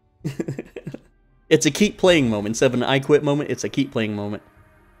quit. It's a keep playing moment. Instead of an I quit moment, it's a keep playing moment.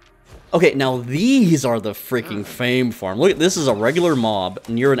 Okay, now these are the freaking fame farm. Look, this is a regular mob,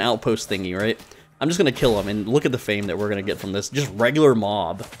 and you're an outpost thingy, right? I'm just gonna kill him, and look at the fame that we're gonna get from this. Just regular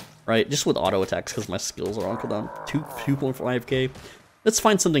mob, right? Just with auto attacks, because my skills are on cooldown. 2.5k. Let's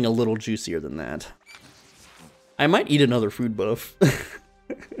find something a little juicier than that. I might eat another food buff.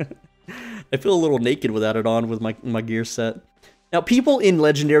 I feel a little naked without it on with my gear set. Now, people in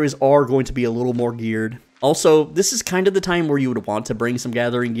legendaries are going to be a little more geared. Also, this is kind of the time where you would want to bring some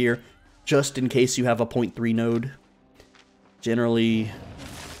gathering gear, just in case you have a 0.3 node. Generally,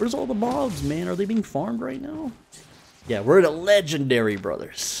 where's all the mobs, man? Are they being farmed right now? Yeah, we're at a legendary,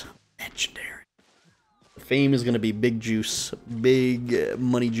 brothers. Legendary. The fame is going to be big juice, big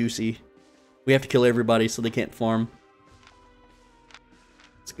money juicy. We have to kill everybody so they can't farm.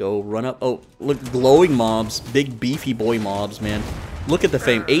 Let's go run up. Oh, look, glowing mobs. Big beefy boy mobs, man. Look at the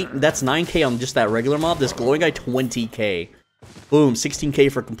fame. 8, that's 9k on just that regular mob. This glowing guy, 20k. Boom,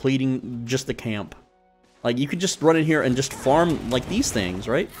 16k for completing just the camp. Like, you could just run in here and just farm, like, these things,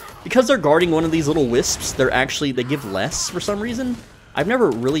 right? Because they're guarding one of these little wisps, they give less for some reason. I've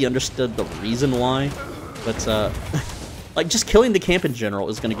never really understood the reason why. But, like, just killing the camp in general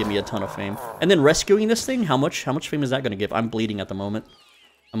is going to give me a ton of fame. And then rescuing this thing, how much fame is that going to give? I'm bleeding at the moment.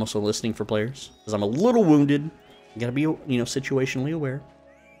 I'm also listening for players, because I'm a little wounded. You gotta be, you know, situationally aware.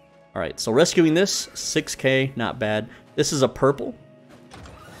 Alright, so rescuing this, 6k, not bad. This is a purple.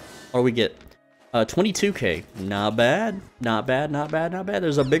 Or we get 22k. Not bad, not bad, not bad, not bad.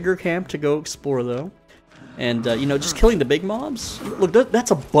 There's a bigger camp to go explore, though. And, you know, just killing the big mobs. Look,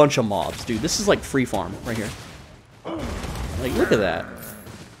 that's a bunch of mobs, dude. This is like free farm right here. Like, look at that.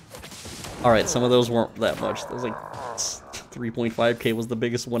 Alright, some of those weren't that much. There's like 3.5k was the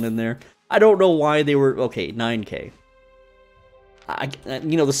biggest one in there. I don't know why they were... Okay, 9k.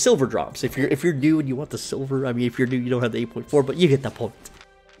 You know, the silver drops. If you're new and you want the silver, I mean, if you're new, you don't have the 8.4, but you get the point.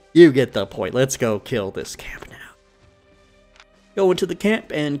 You get the point. Let's go kill this camp now. Go into the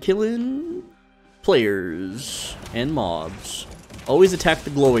camp and killing players and mobs. Always attack the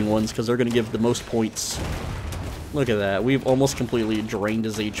glowing ones because they're going to give the most points. Look at that. We've almost completely drained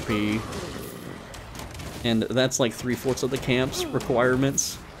his HP. And that's like 3/4 of the camp's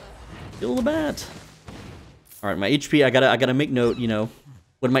requirements. Kill the bat. All right, my HP. I gotta make note. You know,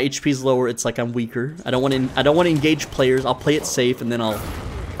 when my HP is lower, it's like I'm weaker. I don't want to engage players. I'll play it safe, and then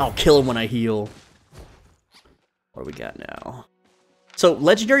I'll kill them when I heal. What do we got now? So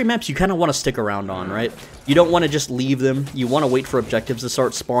legendary maps, you kind of want to stick around on, right? You don't want to just leave them. You want to wait for objectives to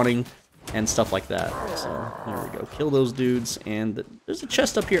start spawning and stuff like that. So there we go. Kill those dudes, and there's a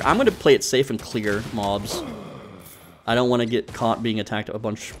chest up here. I'm gonna play it safe and clear mobs. I don't want to get caught being attacked by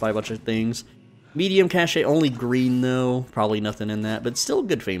a bunch of things. Medium cache, only green though. Probably nothing in that, but still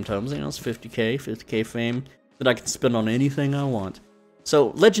good fame tomes. You know, it's 50k fame that I can spend on anything I want.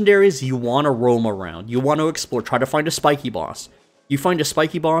 So, legendaries, you want to roam around. You want to explore. Try to find a spiky boss. You find a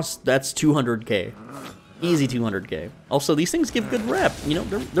spiky boss, that's 200k. Easy 200k. Also, these things give good rep. You know,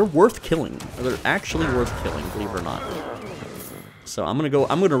 they're worth killing. They're actually worth killing, believe it or not. So I'm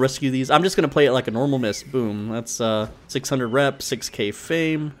gonna rescue these. I'm just gonna play it like a normal mist. Boom. That's 600 rep, 6k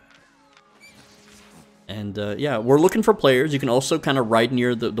fame. And yeah, we're looking for players. You can also kind of ride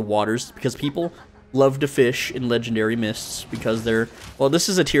near the waters because people love to fish in legendary mists because they're, well, this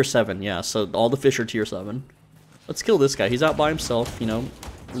is a tier 7, yeah, so all the fish are tier 7. Let's kill this guy. He's out by himself, you know.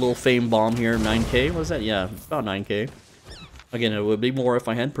 A little fame bomb here, 9k. What is that? Yeah, about 9k. Again, it would be more if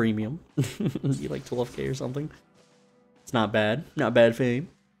I had premium. It'd be like 12k or something. It's not bad. Not bad fame.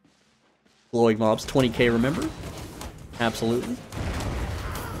 Glowing mobs, 20k, remember? Absolutely.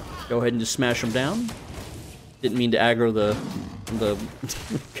 Go ahead and just smash them down. Didn't mean to aggro the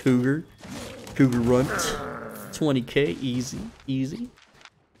cougar. Cougar runt. 20k, easy, easy.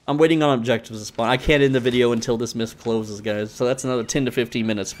 I'm waiting on objectives to spawn. I can't end the video until this mist closes, guys. So that's another 10 to 15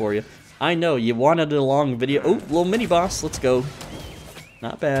 minutes for you. I know, you wanted a long video. Oh, little mini boss. Let's go.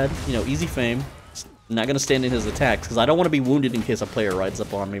 Not bad. You know, easy fame. I'm not going to stand in his attacks, because I don't want to be wounded in case a player rides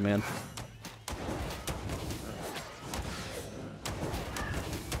up on me, man.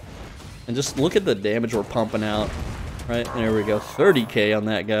 And just look at the damage we're pumping out. Right, there we go. 30k on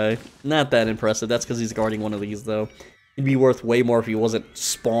that guy. Not that impressive. That's because he's guarding one of these, though. He'd be worth way more if he wasn't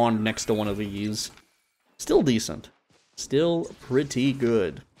spawned next to one of these. Still decent. Still pretty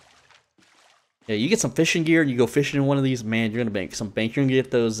good. Yeah, you get some fishing gear and you go fishing in one of these, man, you're gonna make some bank. You're gonna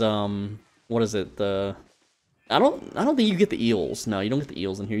get those, what is it? I don't think you get the eels. No, you don't get the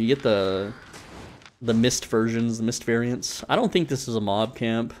eels in here. You get the mist versions, the mist variants. I don't think this is a mob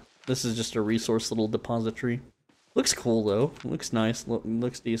camp. This is just a resource little depository. Looks cool, though. Looks nice.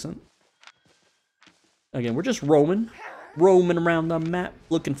 Looks decent. Again, we're just roaming around the map,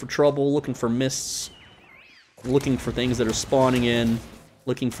 looking for trouble, looking for mists, looking for things that are spawning in,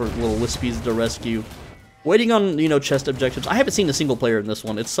 looking for little wispies to rescue, waiting on, you know, chest objectives. I haven't seen a single player in this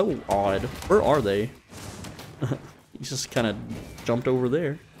one. It's so odd. Where are they? He just kind of jumped over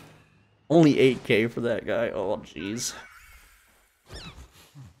there. Only 8k for that guy. Oh, jeez.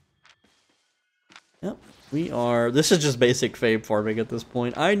 Yep. This is just basic fame farming at this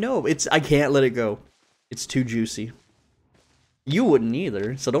point. I know, I can't let it go. It's too juicy. You wouldn't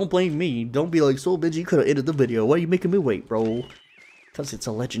either, so don't blame me. Don't be like, so bitch, you could have ended the video. Why are you making me wait, bro? Because it's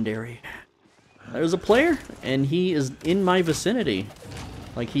a legendary. There's a player, and he is in my vicinity.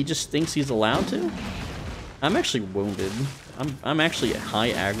 Like, he just thinks he's allowed to? I'm actually wounded. I'm actually at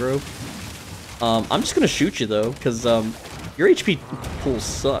high aggro. I'm just gonna shoot you, though, because your HP pool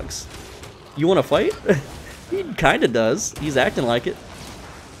sucks. You want to fight? He kind of does. He's acting like it.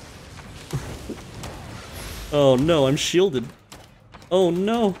 Oh no, I'm shielded. Oh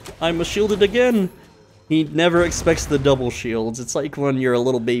no, I'm shielded again. He never expects the double shields. It's like when you're a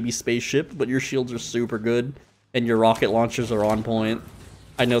little baby spaceship, but your shields are super good, and your rocket launchers are on point.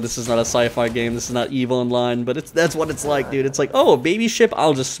 I know this is not a sci-fi game, this is not EVE Online, but that's what it's like, dude. It's like, oh, a baby ship,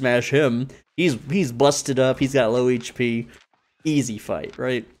 I'll just smash him. He's busted up, he's got low HP. Easy fight,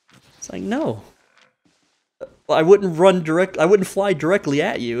 right? It's like, no. I wouldn't fly directly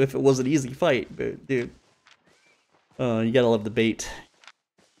at you if it was an easy fight, but dude. You gotta love the bait.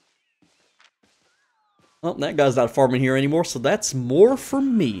 Well, that guy's not farming here anymore, so that's more for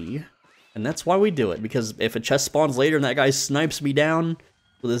me. And that's why we do it, because if a chest spawns later and that guy snipes me down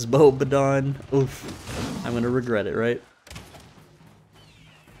with his bow badon, oof, I'm gonna regret it, right?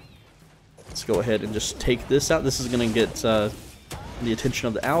 Let's go ahead and just take this out. This is gonna get the attention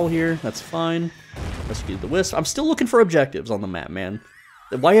of the owl here. That's fine. Rescue the wisp. I'm still looking for objectives on the map, man.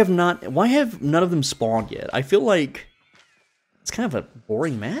 Why have none of them spawned yet? I feel like it's kind of a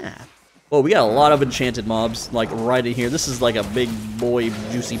boring map. Well, we got a lot of enchanted mobs, like, right in here. This is like a big boy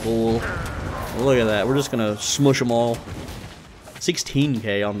juicy pool. Look at that. We're just gonna smush them all.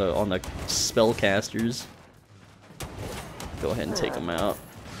 16k on the spellcasters. Go ahead and take them out.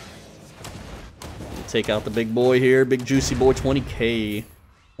 Take out the big boy here, big juicy boy. 20k.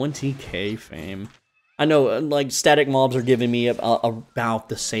 20k fame. I know, like, static mobs are giving me about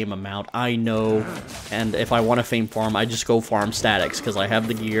the same amount. I know, and if I want to fame farm, I just go farm statics, because I have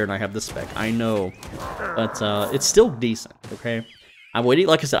the gear and I have the spec. I know, but it's still decent, okay? I'm waiting,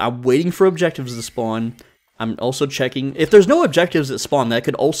 like I said, I'm waiting for objectives to spawn. I'm also checking. If there's no objectives that spawn, that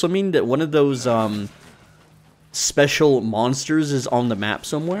could also mean that one of those special monsters is on the map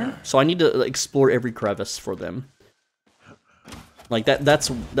somewhere. So I need to explore every crevice for them. Like, that's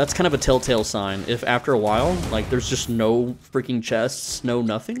kind of a telltale sign. If after a while, like, there's just no freaking chests, no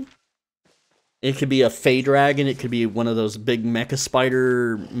nothing, It could be a Fey Dragon. It could be one of those big mecha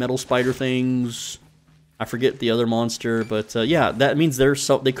spider, metal spider things. I forget the other monster, but yeah, that means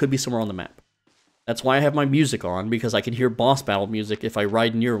they could be somewhere on the map. That's why I have my music on, because I can hear boss battle music if I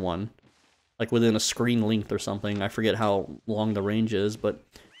ride near one. Like within a screen length or something. I forget how long the range is, but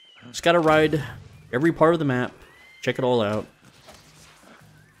just gotta ride every part of the map. Check it all out.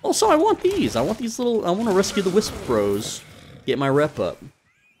 Also, I want these. I want these little... I want to rescue the Wisp Bros. Get my rep up.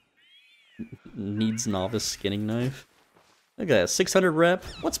 Needs novice skinning knife. Look at that, 600 rep.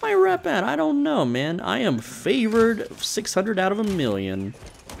 What's my rep at? I don't know, man. I am favored 600 out of a million.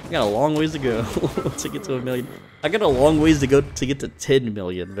 I got a long ways to go to get to a million. I got a long ways to go to get to 10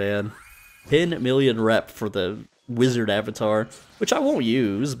 million, man. 10 million rep for the wizard avatar, which I won't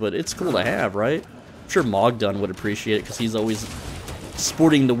use, but it's cool to have, right? I'm sure Mogdun would appreciate it because he's always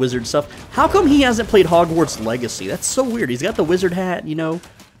sporting the wizard stuff. How come he hasn't played Hogwarts Legacy? That's so weird. He's got the wizard hat, you know.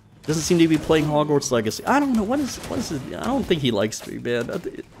 Doesn't seem to be playing Hogwarts Legacy. I don't know, what is his, I don't think he likes me, man.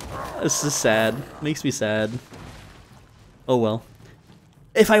 This is sad. Makes me sad. Oh well.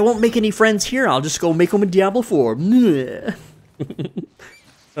 If I won't make any friends here, I'll just go make them in Diablo 4.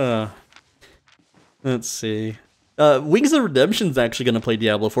 Let's see. Wings of Redemption's actually gonna play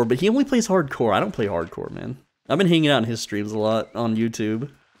Diablo 4, but he only plays hardcore. I don't play hardcore, man. I've been hanging out in his streams a lot on YouTube.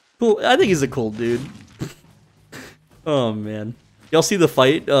 Cool. I think he's a cool dude. Oh man. Y'all see the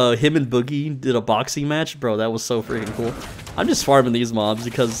fight? Him and Boogie did a boxing match? Bro, that was so freaking cool. I'm just farming these mobs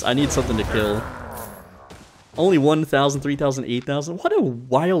because I need something to kill. Only 1,000, 3,000, 8,000. What a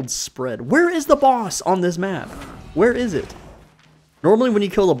wild spread. Where is the boss on this map? Where is it? Normally when you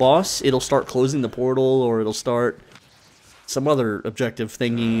kill the boss, it'll start closing the portal or it'll start some other objective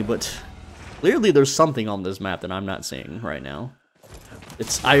thingy, but clearly there's something on this map that I'm not seeing right now.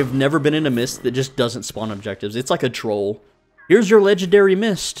 I've never been in a mist that just doesn't spawn objectives. It's like a troll. Here's your legendary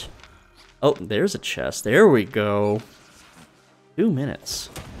mist. Oh, there's a chest. There we go. 2 minutes.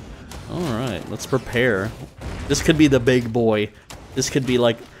 Alright, let's prepare. This could be the big boy. This could be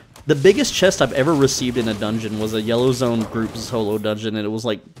like... The biggest chest I've ever received in a dungeon was a Yellow Zone group solo dungeon, and it was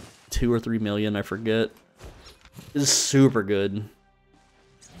like 2 or 3 million, I forget. It's super good.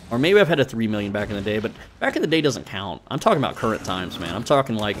 Or maybe I've had a 3 million back in the day, but back in the day doesn't count. I'm talking about current times, man. I'm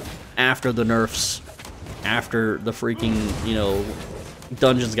talking like after the nerfs. After the freaking, you know,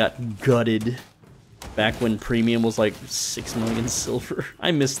 dungeons got gutted. Back when premium was like 6 million silver. I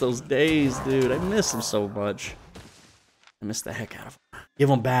miss those days, dude. I miss them so much. I miss the heck out of them. Give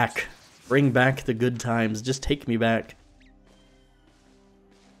them back. Bring back the good times. Just take me back.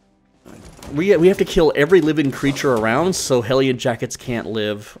 We have to kill every living creature around so Hellion Jackets can't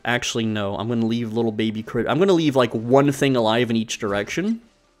live. Actually, no. I'm going to leave little baby crit. I'm going to leave like one thing alive in each direction.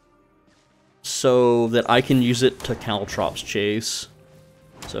 So that I can use it to Caltrops chase.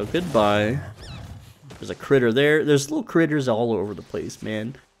 So goodbye. There's a critter there. There's little critters all over the place,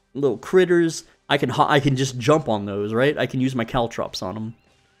 man. Little critters. I can just jump on those, right? I can use my Caltrops on them.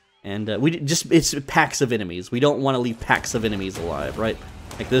 And it's packs of enemies. We don't want to leave packs of enemies alive, right?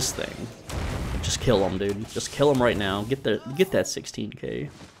 Like this thing. Just kill them, dude. Just kill them right now. Get that 16k.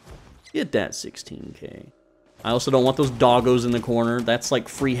 Get that 16k. I also don't want those doggos in the corner. That's like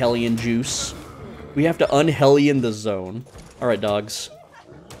free Hellion juice. We have to unhellion the zone. Alright, dogs.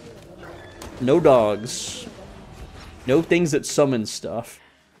 No dogs. No things that summon stuff.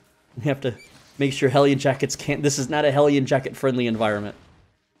 We have to make sure Hellion Jackets can't... This is not a Hellion Jacket friendly environment.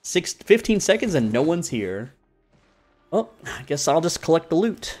 15 seconds and no one's here. Well, I guess I'll just collect the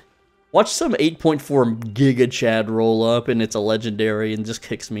loot. Watch some 8.4 Giga Chad roll up and it's a legendary and just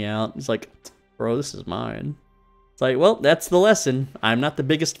kicks me out. It's like, bro, this is mine. It's like, well, that's the lesson. I'm not the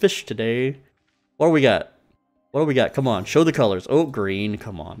biggest fish today. What do we got? What do we got? Come on, show the colors. Oh, green.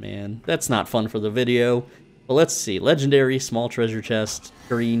 Come on, man. That's not fun for the video. But let's see. Legendary, small treasure chest.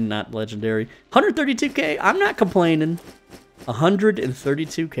 Green, not legendary. 132k. I'm not complaining.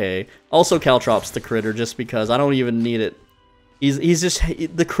 132k. Also, Caltrops the critter, just because I don't even need it. He's just...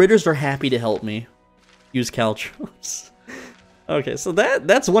 The critters are happy to help me use Caltrops. Okay, so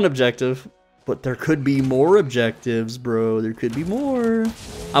that's one objective. But there could be more objectives, bro. There could be more.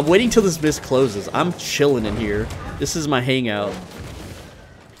 I'm waiting till this mist closes. I'm chilling in here. This is my hangout.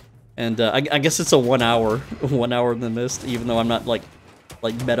 And I guess it's a 1 hour. 1 hour in the mist, even though I'm not, like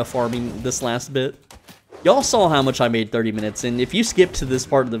meta farming this last bit. Y'all saw how much I made 30 minutes, and if you skipped to this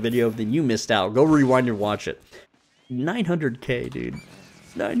part of the video, then you missed out. Go rewind and watch it. 900k, dude.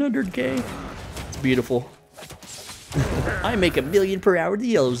 900k. It's beautiful. I make $1 million per hour in the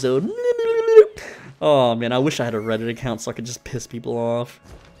Yellow Zone. Oh, man, I wish I had a Reddit account so I could just piss people off.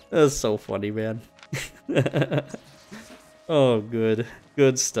 That's so funny, man. Oh, good.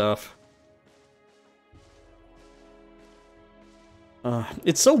 Good stuff.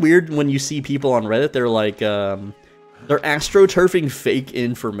 It's so weird when you see people on Reddit, they're like, they're astroturfing fake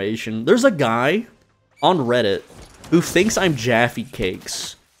information. There's a guy on Reddit who thinks I'm Jaffe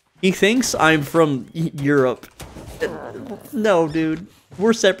Cakes. He thinks I'm from Europe. No, dude.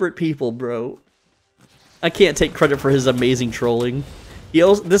 We're separate people, bro. I can't take credit for his amazing trolling. He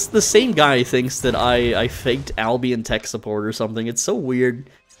also, the same guy thinks that I faked Albion tech support or something. It's so weird.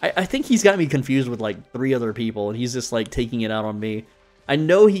 I think he's got me confused with like 3 other people, and he's just like taking it out on me. I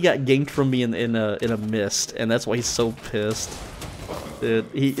know he got ganked from me in a mist, and that's why he's so pissed. Dude,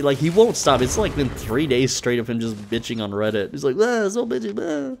 he won't stop. It's like been 3 days straight of him just bitching on Reddit. He's like, ah, so bitchy,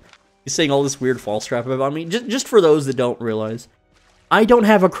 ah. He's saying all this weird false crap about me. Just for those that don't realize, I don't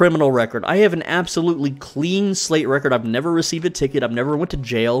have a criminal record. I have an absolutely clean slate record. I've never received a ticket. I've never went to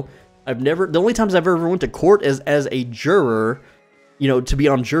jail. The only times I've ever went to court is as a juror, you know, to be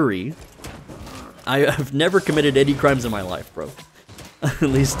on jury. I've never committed any crimes in my life, bro. At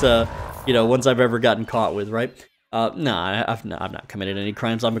least, you know, ones I've ever gotten caught with, right? Nah, I've not committed any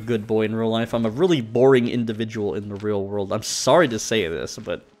crimes. I'm a good boy in real life. I'm a really boring individual in the real world. I'm sorry to say this,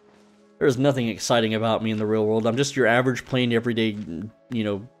 but there's nothing exciting about me in the real world. I'm just your average, plain, everyday, you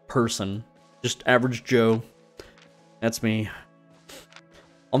know, person. Just average Joe. That's me.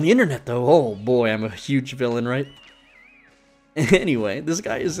 On the internet, though, oh boy, I'm a huge villain, right? Anyway, this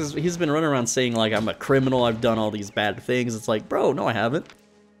guy he's been running around saying, like, I'm a criminal, I've done all these bad things. It's like, bro, no, I haven't.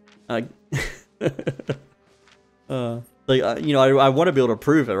 Like, you know, I want to be able to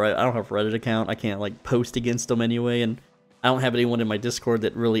prove it, right? I don't have a Reddit account. I can't, like, post against them anyway, and I don't have anyone in my Discord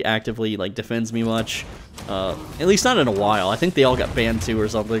that really actively, like, defends me much. At least not in a while. I think they all got banned too or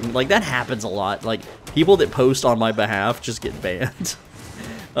something. Like, that happens a lot. Like, people that post on my behalf just get banned.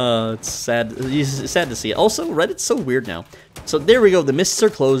 It's sad. It's sad to see it. Also, Reddit's so weird now. So there we go. The mists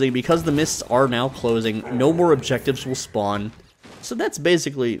are closing. Because the mists are now closing, no more objectives will spawn. So that's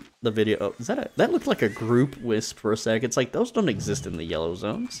basically the video. Oh, that looked like a group wisp for a sec. It's like, those don't exist in the yellow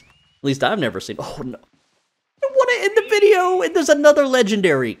zones. At least I've never seen. Oh, no. I want to end the video, and there's another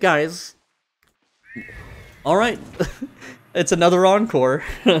legendary. Guys. Alright. It's another encore.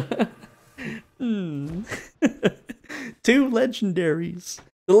 2 legendaries.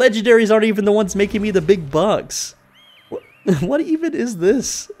 The legendaries aren't even the ones making me the big bucks. What even is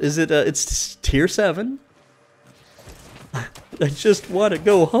this? Is it, it's tier 7? I just want to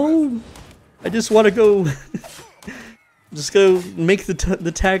go home. I just want to go... just go make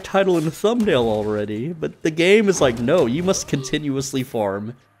the tag title and the thumbnail already. But the game is like, no, you must continuously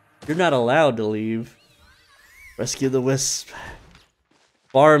farm. You're not allowed to leave. Rescue the wisp.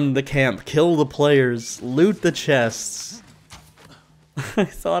 Farm the camp. Kill the players. Loot the chests. I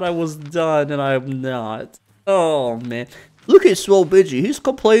thought I was done, and I'm not. Oh, man. Look at Swole Bidgy. He's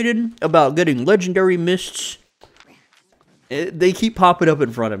complaining about getting legendary mists. They keep popping up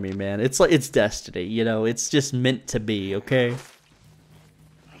in front of me, man. It's like, it's destiny, you know? It's just meant to be, okay?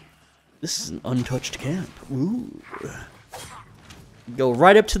 This is an untouched camp. Ooh. Go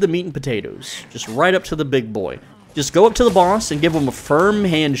right up to the meat and potatoes. Just right up to the big boy. Just go up to the boss and give him a firm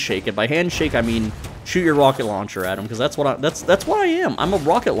handshake. And by handshake, I mean shoot your rocket launcher at him, because that's what that's what I am. I'm a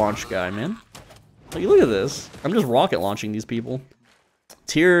rocket launch guy, man. Like, look at this. I'm just rocket launching these people.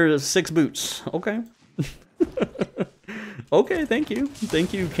 Tier 6 boots. Okay. Okay, thank you.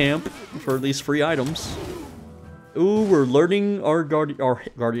 Thank you, camp, for these free items. Ooh, we're learning our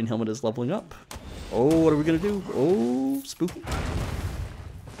guardian helmet is leveling up. Oh, what are we gonna do? Oh, spooky.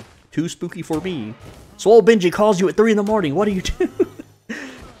 Too spooky for me. Swole Benji calls you at 3 in the morning. What do you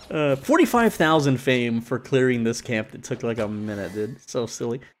do? 45,000 fame for clearing this camp that took like a minute, dude. So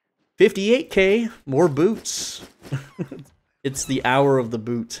silly. 58k, more boots. It's the hour of the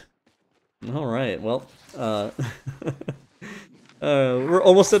boot. All right, well, we're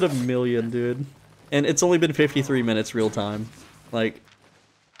almost at 1 million, dude. And it's only been 53 minutes real time. Like,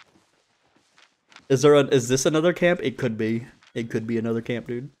 is this another camp? It could be. It could be another camp,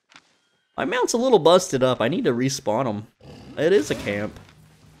 dude. My mount's a little busted up. I need to respawn them. It is a camp.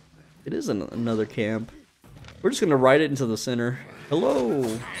 It is another camp. We're just gonna ride it into the center.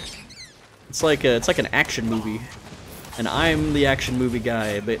 Hello. It's like an action movie. And I'm the action movie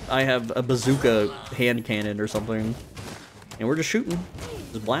guy, but I have a bazooka hand cannon or something. And we're just shooting.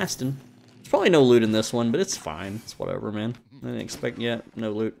 Just blasting. There's probably no loot in this one, but it's fine. It's whatever, man. I didn't expect yet.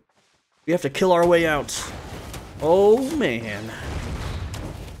 No loot. We have to kill our way out. Oh, man.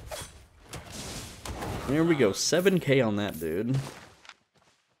 There we go. 7k on that, dude.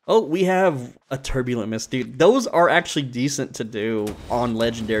 Oh, we have a turbulent mist, dude. Those are actually decent to do on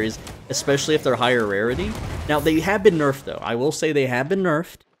legendaries, especially if they're higher rarity. Now, they have been nerfed, though. I will say they have been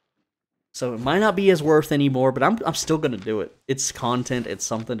nerfed. So it might not be as worth anymore, but I'm still gonna do it. It's content, it's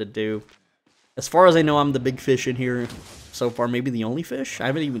something to do. As far as I know, I'm the big fish in here so far, maybe the only fish? I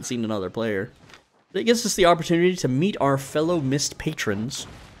haven't even seen another player. But it gives us the opportunity to meet our fellow Mist patrons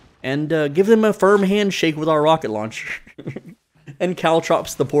and give them a firm handshake with our rocket launcher. And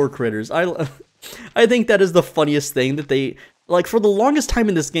caltrops the poor critters. I think that is the funniest thing that they... Like, for the longest time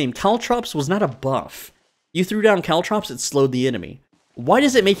in this game, caltrops was not a buff. You threw down caltrops, it slowed the enemy. Why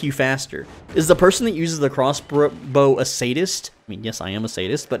does it make you faster? Is the person that uses the crossbow a sadist? I mean, yes, I am a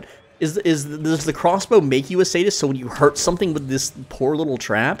sadist, but does the crossbow make you a sadist so when you hurt something with this poor little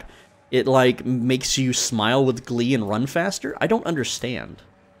trap, it, like, makes you smile with glee and run faster? I don't understand.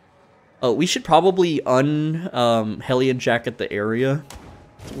 Oh, we should probably Hellion jacket the area.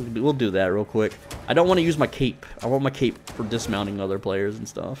 We'll do that real quick. I don't want to use my cape. I want my cape for dismounting other players and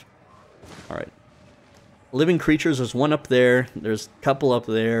stuff. Alright. Living creatures, there's one up there. There's a couple up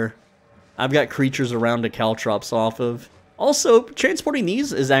there. I've got creatures around to caltrops off of. Also, transporting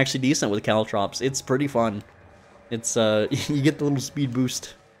these is actually decent with caltrops. It's pretty fun. It's, you get the little speed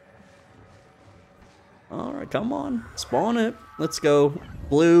boost. Alright, come on. Spawn it. Let's go.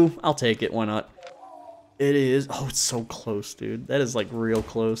 Blue. I'll take it. Why not? It is. Oh, it's so close, dude. That is, like, real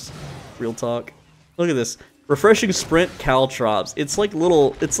close. Real talk. Look at this. Refreshing sprint caltrops. It's like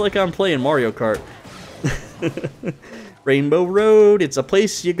little... It's like I'm playing Mario Kart. Rainbow Road. It's a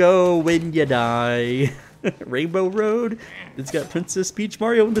place you go when you die. Rainbow Road. It's got Princess Peach,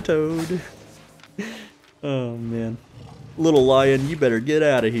 Mario, and the Toad. Oh, man. Little lion, you better get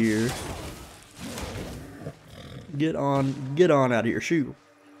out of here. Get on out of here. Shoo.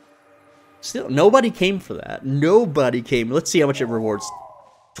 Still, nobody came for that. Nobody came. Let's see how much it rewards.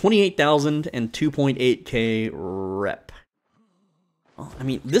 28,000 and 2.8k rep. Oh, I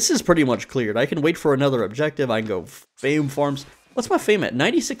mean, this is pretty much cleared. I can wait for another objective. I can go fame farms. What's my fame at?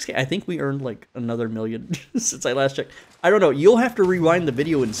 96k. I think we earned like another million since I last checked. I don't know. You'll have to rewind the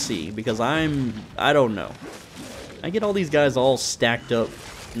video and see because I don't know. I get all these guys all stacked up,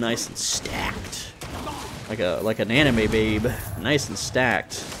 nice and stacked. Like an anime babe, nice and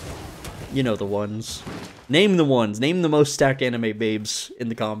stacked. You know the ones. Name the ones. Name the most stacked anime babes in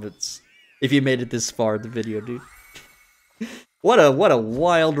the comments. If you made it this far in the video, dude. What a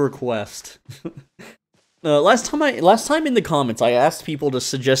wild request. Last time in the comments, I asked people to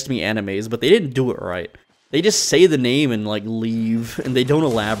suggest me animes, but they didn't do it right. They just say the name and like leave, and they don't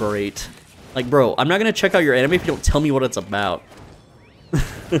elaborate. Like, bro, I'm not gonna check out your anime if you don't tell me what it's about.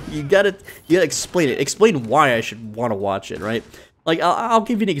 You gotta explain it. Explain why I should want to watch it, right? Like, I'll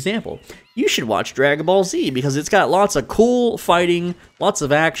give you an example. You should watch Dragon Ball Z because it's got lots of cool fighting, lots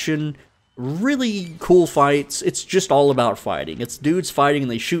of action, really cool fights. It's just all about fighting. It's dudes fighting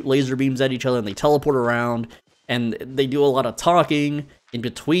and they shoot laser beams at each other and they teleport around and they do a lot of talking in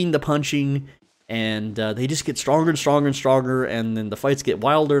between the punching and they just get stronger and stronger and stronger and then the fights get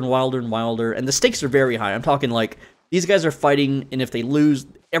wilder and wilder and wilder and the stakes are very high. I'm talking like these guys are fighting and if they lose,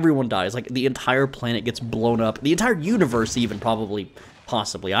 everyone dies. Like the entire planet gets blown up. The entire universe even possibly.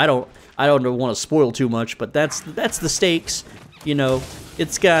 I don't want to spoil too much, but that's the stakes. You know,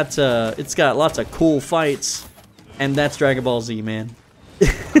 it's got lots of cool fights, and that's Dragon Ball Z, man.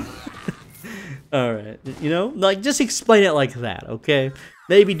 All right, you know, like just explain it like that, okay?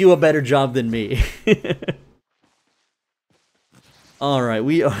 Maybe do a better job than me. All right,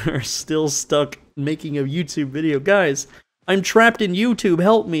 we are still stuck making a YouTube video, guys. I'm trapped in YouTube.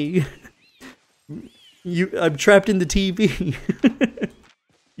 Help me. I'm trapped in the TV.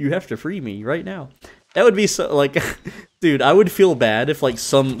 You have to free me right now. That would be so, like, dude, I would feel bad if, like,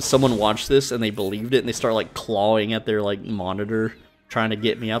 someone watched this and they believed it and they start, like, clawing at their, like, monitor trying to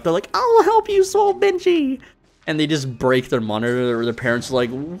get me out. They're like, I'll help you, Soul Benji. And they just break their monitor or their parents are like,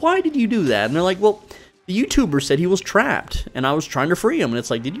 why did you do that? And they're like, well, the YouTuber said he was trapped and I was trying to free him. And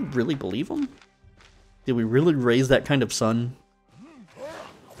it's like, did you really believe him? Did we really raise that kind of son?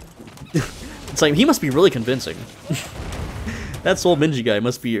 It's like, he must be really convincing. That Soul Benji guy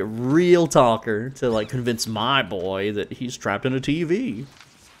must be a real talker to, like, convince my boy that he's trapped in a TV.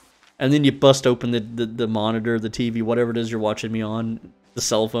 And then you bust open the monitor, the TV, whatever it is you're watching me on, the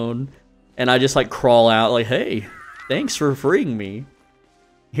cell phone, and I just, like, crawl out, like, hey, thanks for freeing me.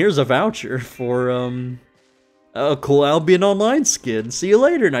 Here's a voucher for, a cool Albion Online skin. See you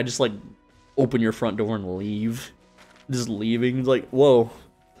later. And I just, like, open your front door and leave. Just leaving. Like, whoa.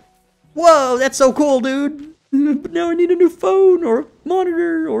 Whoa, that's so cool, dude. But now I need a new phone, or a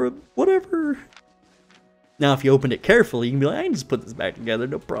monitor, or a whatever. Now, if you open it carefully, you can be like, I can just put this back together,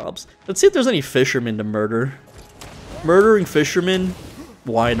 no probs. Let's see if there's any fishermen to murder. Murdering fishermen?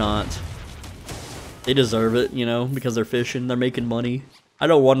 Why not? They deserve it, you know, because they're fishing, they're making money. I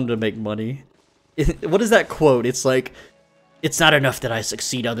don't want him to make money. What is that quote? It's like, it's not enough that I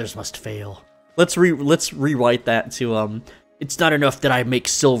succeed, others must fail. Let's rewrite that to, it's not enough that I make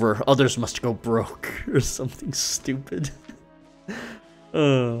silver, others must go broke. Or something stupid.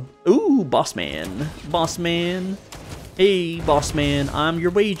 Ooh, boss man. Boss man. Hey, boss man, I'm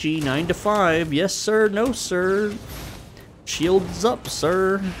your wagey, 9 to 5. Yes, sir, no, sir. Shields up,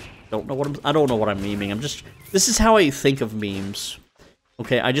 sir. I don't know what I'm memeing. This is how I think of memes.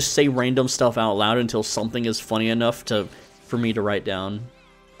 Okay, I just say random stuff out loud until something is funny enough for me to write down.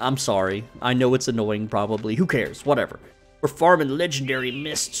 I'm sorry. I know it's annoying, probably. Who cares? Whatever. We're farming legendary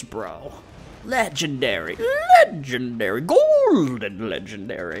mists, bro. Legendary. Legendary. Golden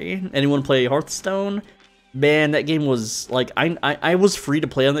legendary. Anyone play Hearthstone? Man, that game was, like, I was free to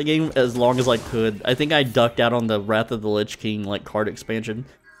play on that game as long as I could. I think I ducked out on the Wrath of the Lich King, like, card expansion.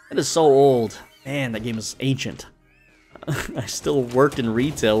 It is so old. Man, that game is ancient. I still worked in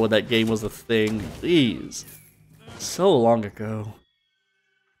retail when that game was a thing. Jeez. So long ago.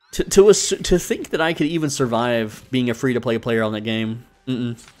 To think that I could even survive being a free-to-play player on that game.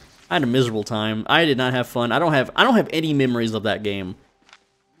 I had a miserable time. I did not have fun. I don't have any memories of that game.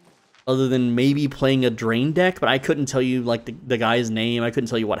 Other than maybe playing a drain deck, but I couldn't tell you, like, the guy's name. I couldn't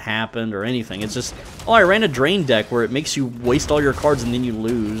tell you what happened or anything. It's just, oh, I ran a drain deck where it makes you waste all your cards and then you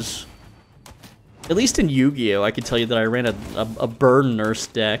lose. At least in Yu-Gi-Oh! I could tell you that I ran a burn nurse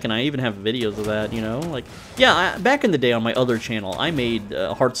deck, and I even have videos of that, you know? Like, yeah, back in the day on my other channel, I made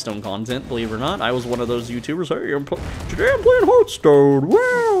Hearthstone content, believe it or not. I was one of those YouTubers. Hey, today I'm playing Hearthstone.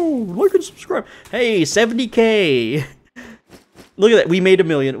 Wow! Like and subscribe. Hey, 70K! Look at that. We made $1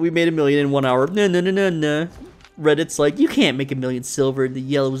 million. We made $1 million in 1 hour. No. Reddit's like, you can't make $1 million silver in the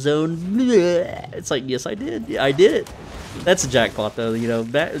yellow zone. Bleh. It's like, yes, I did. Yeah, I did it. That's a jackpot, though. You know,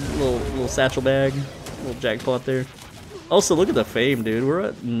 that little satchel bag, little jackpot there. Also, look at the fame, dude. We're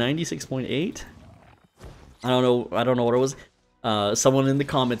at 96.8. I don't know what it was. Someone in the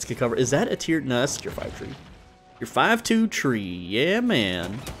comments could cover. Is that a tier? No, that's your 5 tree. Your 5-2 tree. Yeah,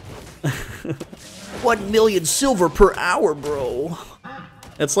 man. 1 million silver per hour, bro.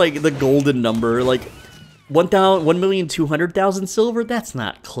 That's like the golden number. Like 1,200,000 silver. That's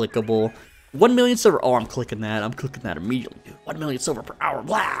not clickable. 1 million silver. Oh, I'm clicking that. I'm clicking that immediately, dude. 1 million silver per hour.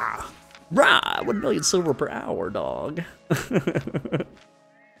 Blah. Brah. 1 million silver per hour, dog.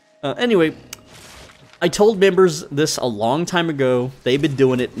 Anyway, I told members this a long time ago. They've been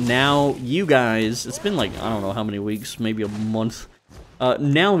doing it. Now, you guys, it's been like, I don't know how many weeks, maybe a month.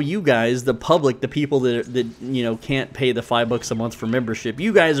 Now you guys, the public, the people that you know can't pay the $5 a month for membership,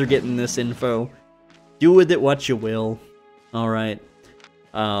 you guys are getting this info. Do with it what you will. All right.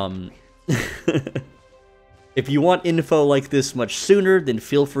 If you want info like this much sooner, then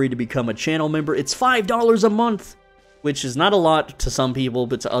feel free to become a channel member. It's $5 a month, which is not a lot to some people,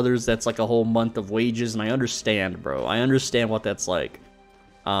 but to others, that's like a whole month of wages. And I understand, bro. I understand what that's like.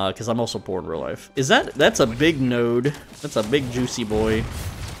 Because I'm also poor in real life. That's a big node. That's a big juicy boy.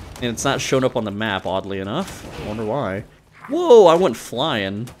 And it's not shown up on the map, oddly enough. I wonder why. Whoa, I went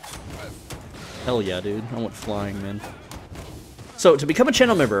flying. Hell yeah, dude. I went flying, man. So, to become a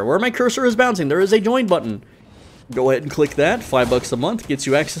channel member, where my cursor is bouncing, there is a join button. Go ahead and click that. $5 a month gets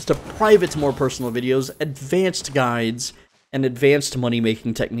you access to private, more personal videos, advanced guides, and advanced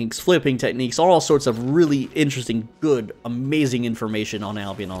money-making techniques, flipping techniques, all sorts of really interesting, good, amazing information on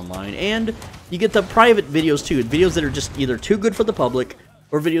Albion Online. And you get the private videos, too. Videos that are just either too good for the public,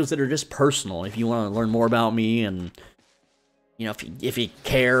 or videos that are just personal, if you want to learn more about me, and, you know, if you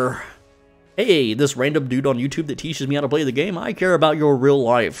care. Hey, this random dude on YouTube that teaches me how to play the game, I care about your real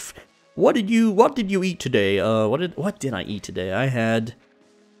life. What did you eat today? What did I eat today? Did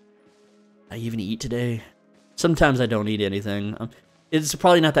I even eat today? Sometimes I don't eat anything. It's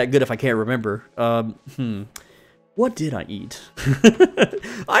probably not that good if I can't remember. What did I eat?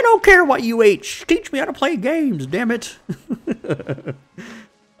 I don't care what you ate. Teach me how to play games, damn it.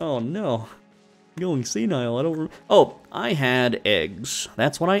 Oh no. I'm going senile. Oh, I had eggs.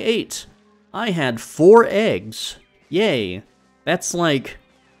 That's what I ate. I had 4 eggs. Yay. That's like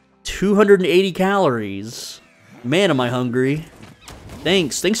 280 calories. Man, am I hungry.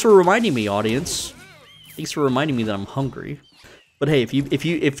 Thanks for reminding me, audience. Thanks for reminding me that I'm hungry. But hey,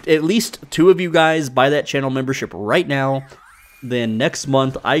 if at least 2 of you guys buy that channel membership right now, then next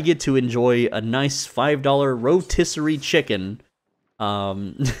month I get to enjoy a nice $5 rotisserie chicken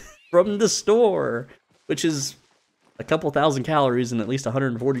from the store, which is a couple thousand calories and at least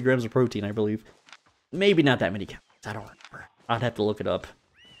 140 grams of protein, I believe. Maybe not that many calories. I don't remember. I'd have to look it up.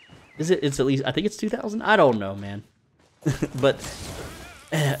 It's at least, I think it's 2,000? I don't know, man. But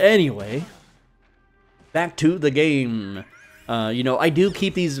anyway, back to the game. You know, I do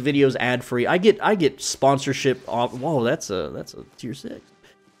keep these videos ad-free. I get sponsorship off. Whoa, that's a tier 6.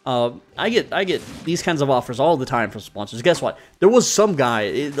 I get these kinds of offers all the time from sponsors. Guess what? There was some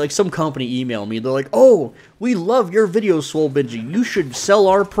guy, like some company emailed me. They're like, "Oh, we love your videos, Swole Benji. You should sell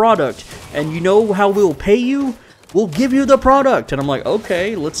our product. And you know how we'll pay you? We'll give you the product." And I'm like,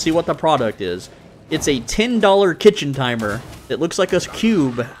 "Okay, let's see what the product is." It's a $10 kitchen timer that looks like a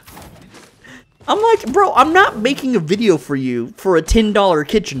cube. I'm like, bro, I'm not making a video for you for a $10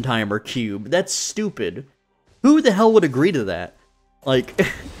 kitchen timer cube. That's stupid. Who the hell would agree to that? Like,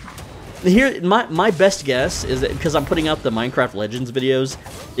 here, my best guess is that because I'm putting out the Minecraft Legends videos,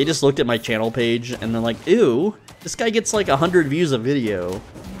 they just looked at my channel page and they're like, ew, this guy gets like 100 views a video.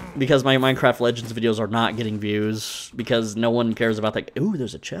 Because my Minecraft Legends videos are not getting views because no one cares about that. Ooh,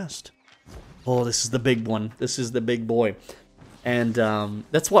 there's a chest. Oh, this is the big one. This is the big boy. And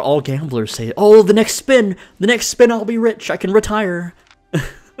that's what all gamblers say. Oh, the next spin, I'll be rich. I can retire.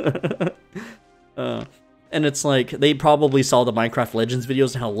 And it's like they probably saw the Minecraft Legends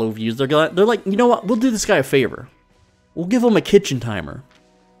videos and how low views they're got. They're like, you know what? We'll do this guy a favor. We'll give him a kitchen timer,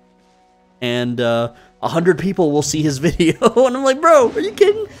 and 100 people will see his video. And I'm like, bro, are you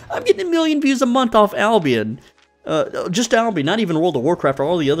kidding? I'm getting 1 million views a month off Albion. Just Albion, not even World of Warcraft or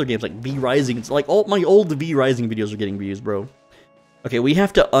all the other games like V Rising. It's like all my old V Rising videos are getting views, bro. Okay, we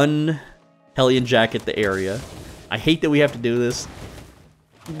have to Hellion Jacket the area. I hate that we have to do this.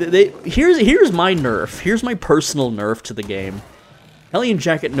 Here's my nerf. Here's my personal nerf to the game. Hellion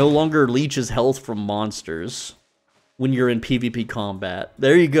Jacket no longer leeches health from monsters when you're in PvP combat.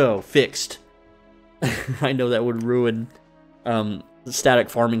 There you go, fixed. I know that would ruin static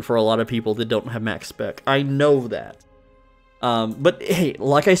farming for a lot of people that don't have max spec. I know that. But hey,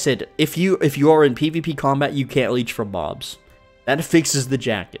 like I said, if you are in PvP combat, you can't leech from mobs. That fixes the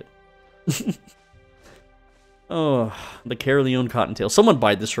jacket. Oh, the Carleon Cottontail. Someone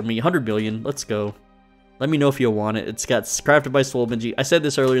buy this from me. 100 million. Let's go. Let me know if you want it. It's got crafted by Swole Benji. I said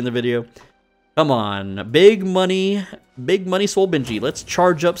this earlier in the video. Come on. Big money Swole Benji. Let's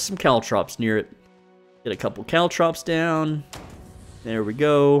charge up some caltrops near it. Get a couple caltrops down. There we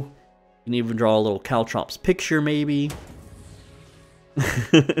go. You can even draw a little caltrops picture, maybe.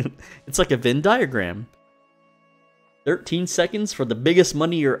 It's like a Venn diagram. 13 seconds for the biggest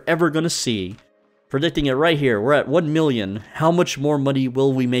money you're ever going to see. Predicting it right here. We're at 1 million. How much more money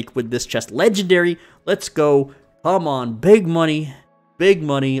will we make with this chest? Legendary. Let's go. Come on. Big money. Big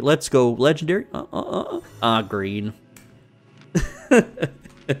money. Let's go. Legendary. Green.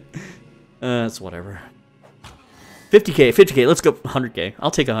 It's whatever. 50k. 50k. Let's go. 100k. I'll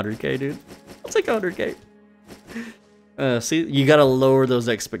take 100k, dude. I'll take 100k. See, you gotta lower those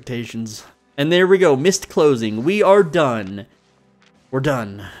expectations. And there we go. Missed closing. We are done. We're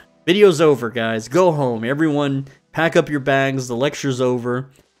done. Video's over, guys. Go home. Everyone, pack up your bags. The lecture's over.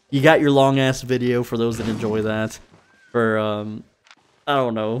 You got your long-ass video for those that enjoy that. For, I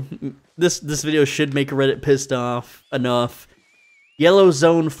don't know. This video should make Reddit pissed off enough. Yellow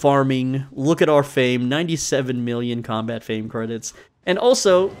Zone farming. Look at our fame. 97 million combat fame credits. And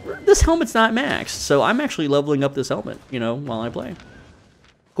also, this helmet's not maxed, so I'm actually leveling up this helmet, you know, while I play.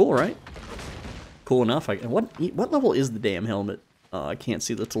 Cool, right? Cool enough. What level is the damn helmet? I can't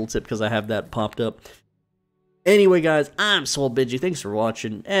see the tooltip because I have that popped up. Anyway, guys, I'm Swole Benji. Thanks for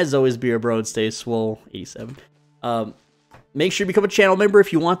watching. As always, be a bro and stay swole. 87. Make sure you become a channel member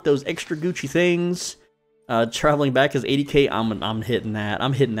if you want those extra Gucci things. Traveling back is 80k. I'm hitting that.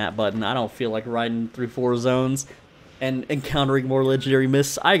 I'm hitting that button. I don't feel like riding through 4 zones and encountering more legendary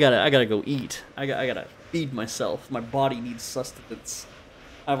mists. I gotta go eat. I gotta feed myself. My body needs sustenance.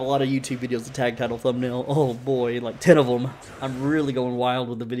 I have a lot of YouTube videos to tag title thumbnail. Oh boy, like 10 of them. I'm really going wild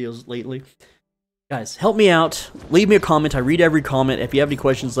with the videos lately. Guys, help me out. Leave me a comment. I read every comment. If you have any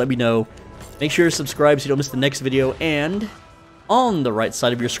questions, let me know. Make sure to subscribe so you don't miss the next video. And on the right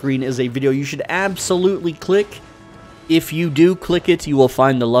side of your screen is a video you should absolutely click. If you do click it, you will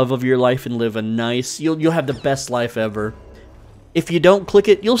find the love of your life and live a nice... You'll have the best life ever. If you don't click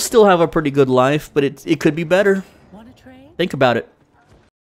it, you'll still have a pretty good life, but it could be better. Think about it.